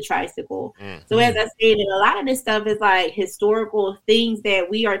associated with the tricycle. So as I stated, a lot of this stuff is like historical things that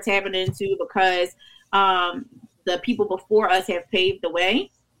we are tapping into because the people before us have paved the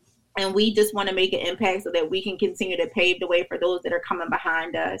way. And we just want to make an impact so that we can continue to pave the way for those that are coming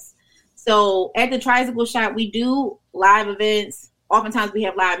behind us. So at the Tricycle Shop, we do live events. Oftentimes we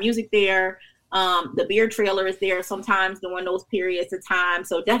have live music there. The beer trailer is there sometimes during those periods of time.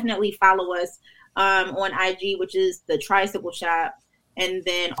 So definitely follow us on IG, which is the Tricycle Shop. And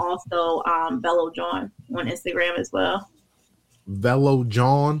then also Velo John on Instagram as well. Velo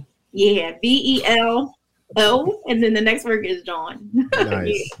John? Yeah, VELO. And then the next word is John.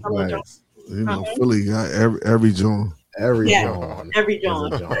 Nice. Velo John. Philly got every John. Every John. Every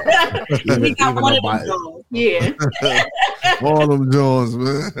John. John. We got one of them Johns. Yeah. All them Johns,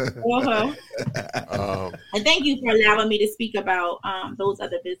 man. And thank you for allowing me to speak about those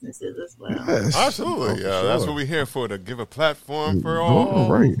other businesses as well. Yes. Absolutely. Oh, That's what we're here for, to give a platform for all. All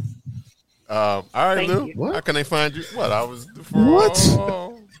right. All right, Thank Lou. you. How can they find you? What? I was for What?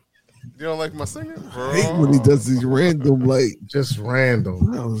 all. You don't like my singing? For I hate when he does these random, just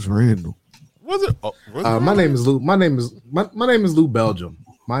random. That was random. Was it? Oh, was it My really? name is Lou. My name is Lou Belgium.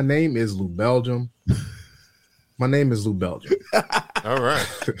 My name is Lou Belgium. My name is Lou Belgium. All right.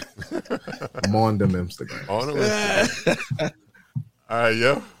 I'm on them Instagram. On the Instagram. All right,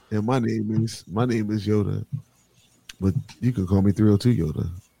 yo. And my name is Yoda, but you can call me 302 Yoda.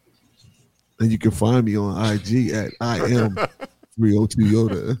 And you can find me on IG at I am 302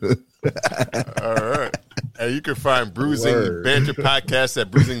 Yoda. All right. And you can find Bruising Banter Podcast at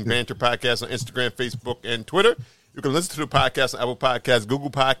Bruising Banter Podcast on Instagram, Facebook, and Twitter. You can listen to the podcast on Apple Podcasts,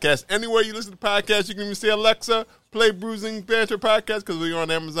 Google Podcasts, anywhere you listen to podcasts. You can even say, Alexa, play Bruising Banter Podcast, because we're on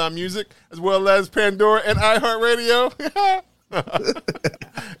Amazon Music, as well as Pandora and iHeartRadio.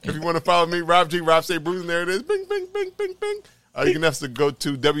 If you want to follow me, Rob G, Rob Say Bruising, there it is. Bing, bing, bing, bing, bing. You can also go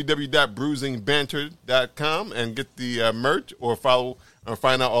to www.bruisingbanter.com and get the merch, or follow or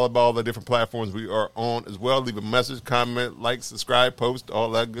find out all about all the different platforms we are on as well. Leave a message, comment, like, subscribe, post, all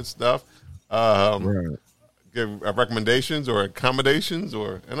that good stuff. Right. Give recommendations or accommodations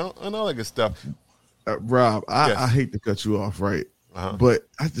and all that good stuff. Rob, Yes. I hate to cut you off, right? Uh-huh. But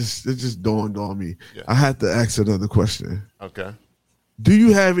it just dawned on me. Yeah. I had to ask another question. Okay. Do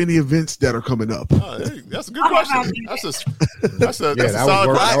you have any events that are coming up? That's a good question. That's a solid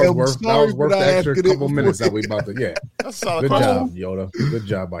That question. was worth the extra couple minutes that we about to. Yeah, That's a solid good question. job, Yoda. Good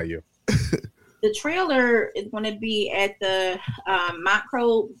job by you. The trailer is going to be at the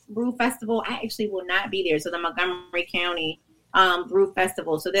Montreux Brew Festival. I actually will not be there. So the Montgomery County Brew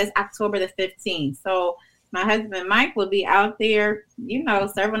Festival. So that's October the 15th. So my husband Mike will be out there,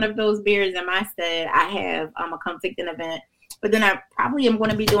 serving up those beers in my stead. I have a conflicting event. But then I probably am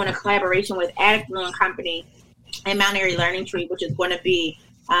going to be doing a collaboration with Addict Brewing Company and Mount Airy Learning Tree, which is going to be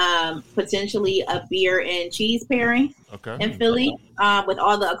potentially a beer and cheese pairing in Philly with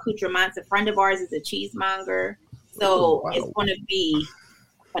all the accoutrements. A friend of ours is a cheesemonger. So it's going to be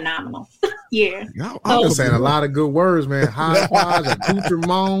phenomenal. Yeah. I'm just saying a lot of good words, man. High fives,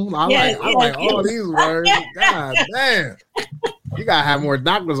 accoutrement. I like all these words. God damn. You gotta have more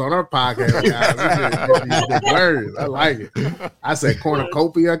doctors on our podcast, guys. We get these big words. I like it. I said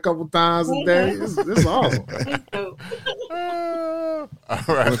cornucopia a couple times a day. It's awesome. All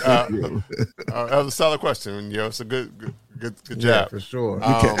right. That was a solid question. It's a good job. Yeah, for sure.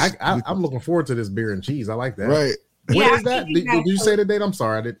 I'm looking forward to this beer and cheese. I like that. Right. When is that? Did you say the date? I'm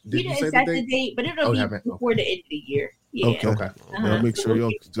sorry. Did you say the date? But it'll be before the end of the year. Yeah. Okay. Well, make sure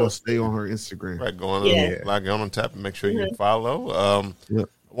y'all just stay on her Instagram. Right, go on tap and make sure you follow.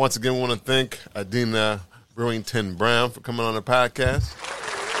 Once again, we want to thank Adina Brewington Brown for coming on the podcast.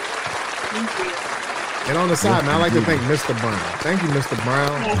 Thank you. And on the side, man, I like to thank Mr. Brown. Thank you, Mr.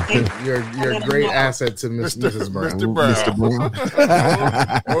 Brown. You're a great asset to Mrs. Brown. Mr. Brown. Mr. Brown.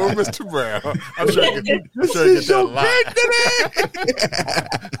 Oh, Mr. Brown. I'm sure I get that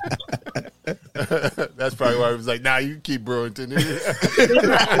line. That's probably why he was like, nah, you can keep Brewington.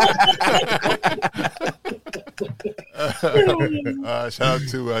 Shout out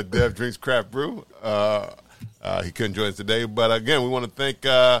to Dev Drinks Craft Brew. He couldn't join us today. But again, we want to thank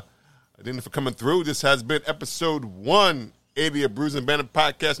Adina for coming through. This has been episode 180 of Bruising Banter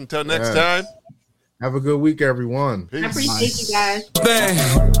Podcast. Until next time. Have a good week, everyone. Peace. I appreciate you guys. Black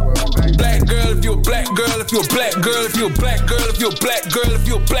girl, if you're a black girl, if you're a black girl, if you're a black girl, if you're a black girl, if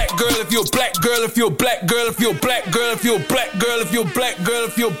you're a black girl, if you're a black girl, if you're a black girl, if you're a black girl, if you're a black girl, if you're a black girl,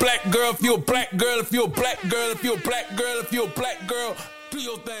 if you're a black girl, if you're a black girl, if you're a black girl, if you're a black girl, if you're a black girl, do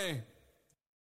your thing.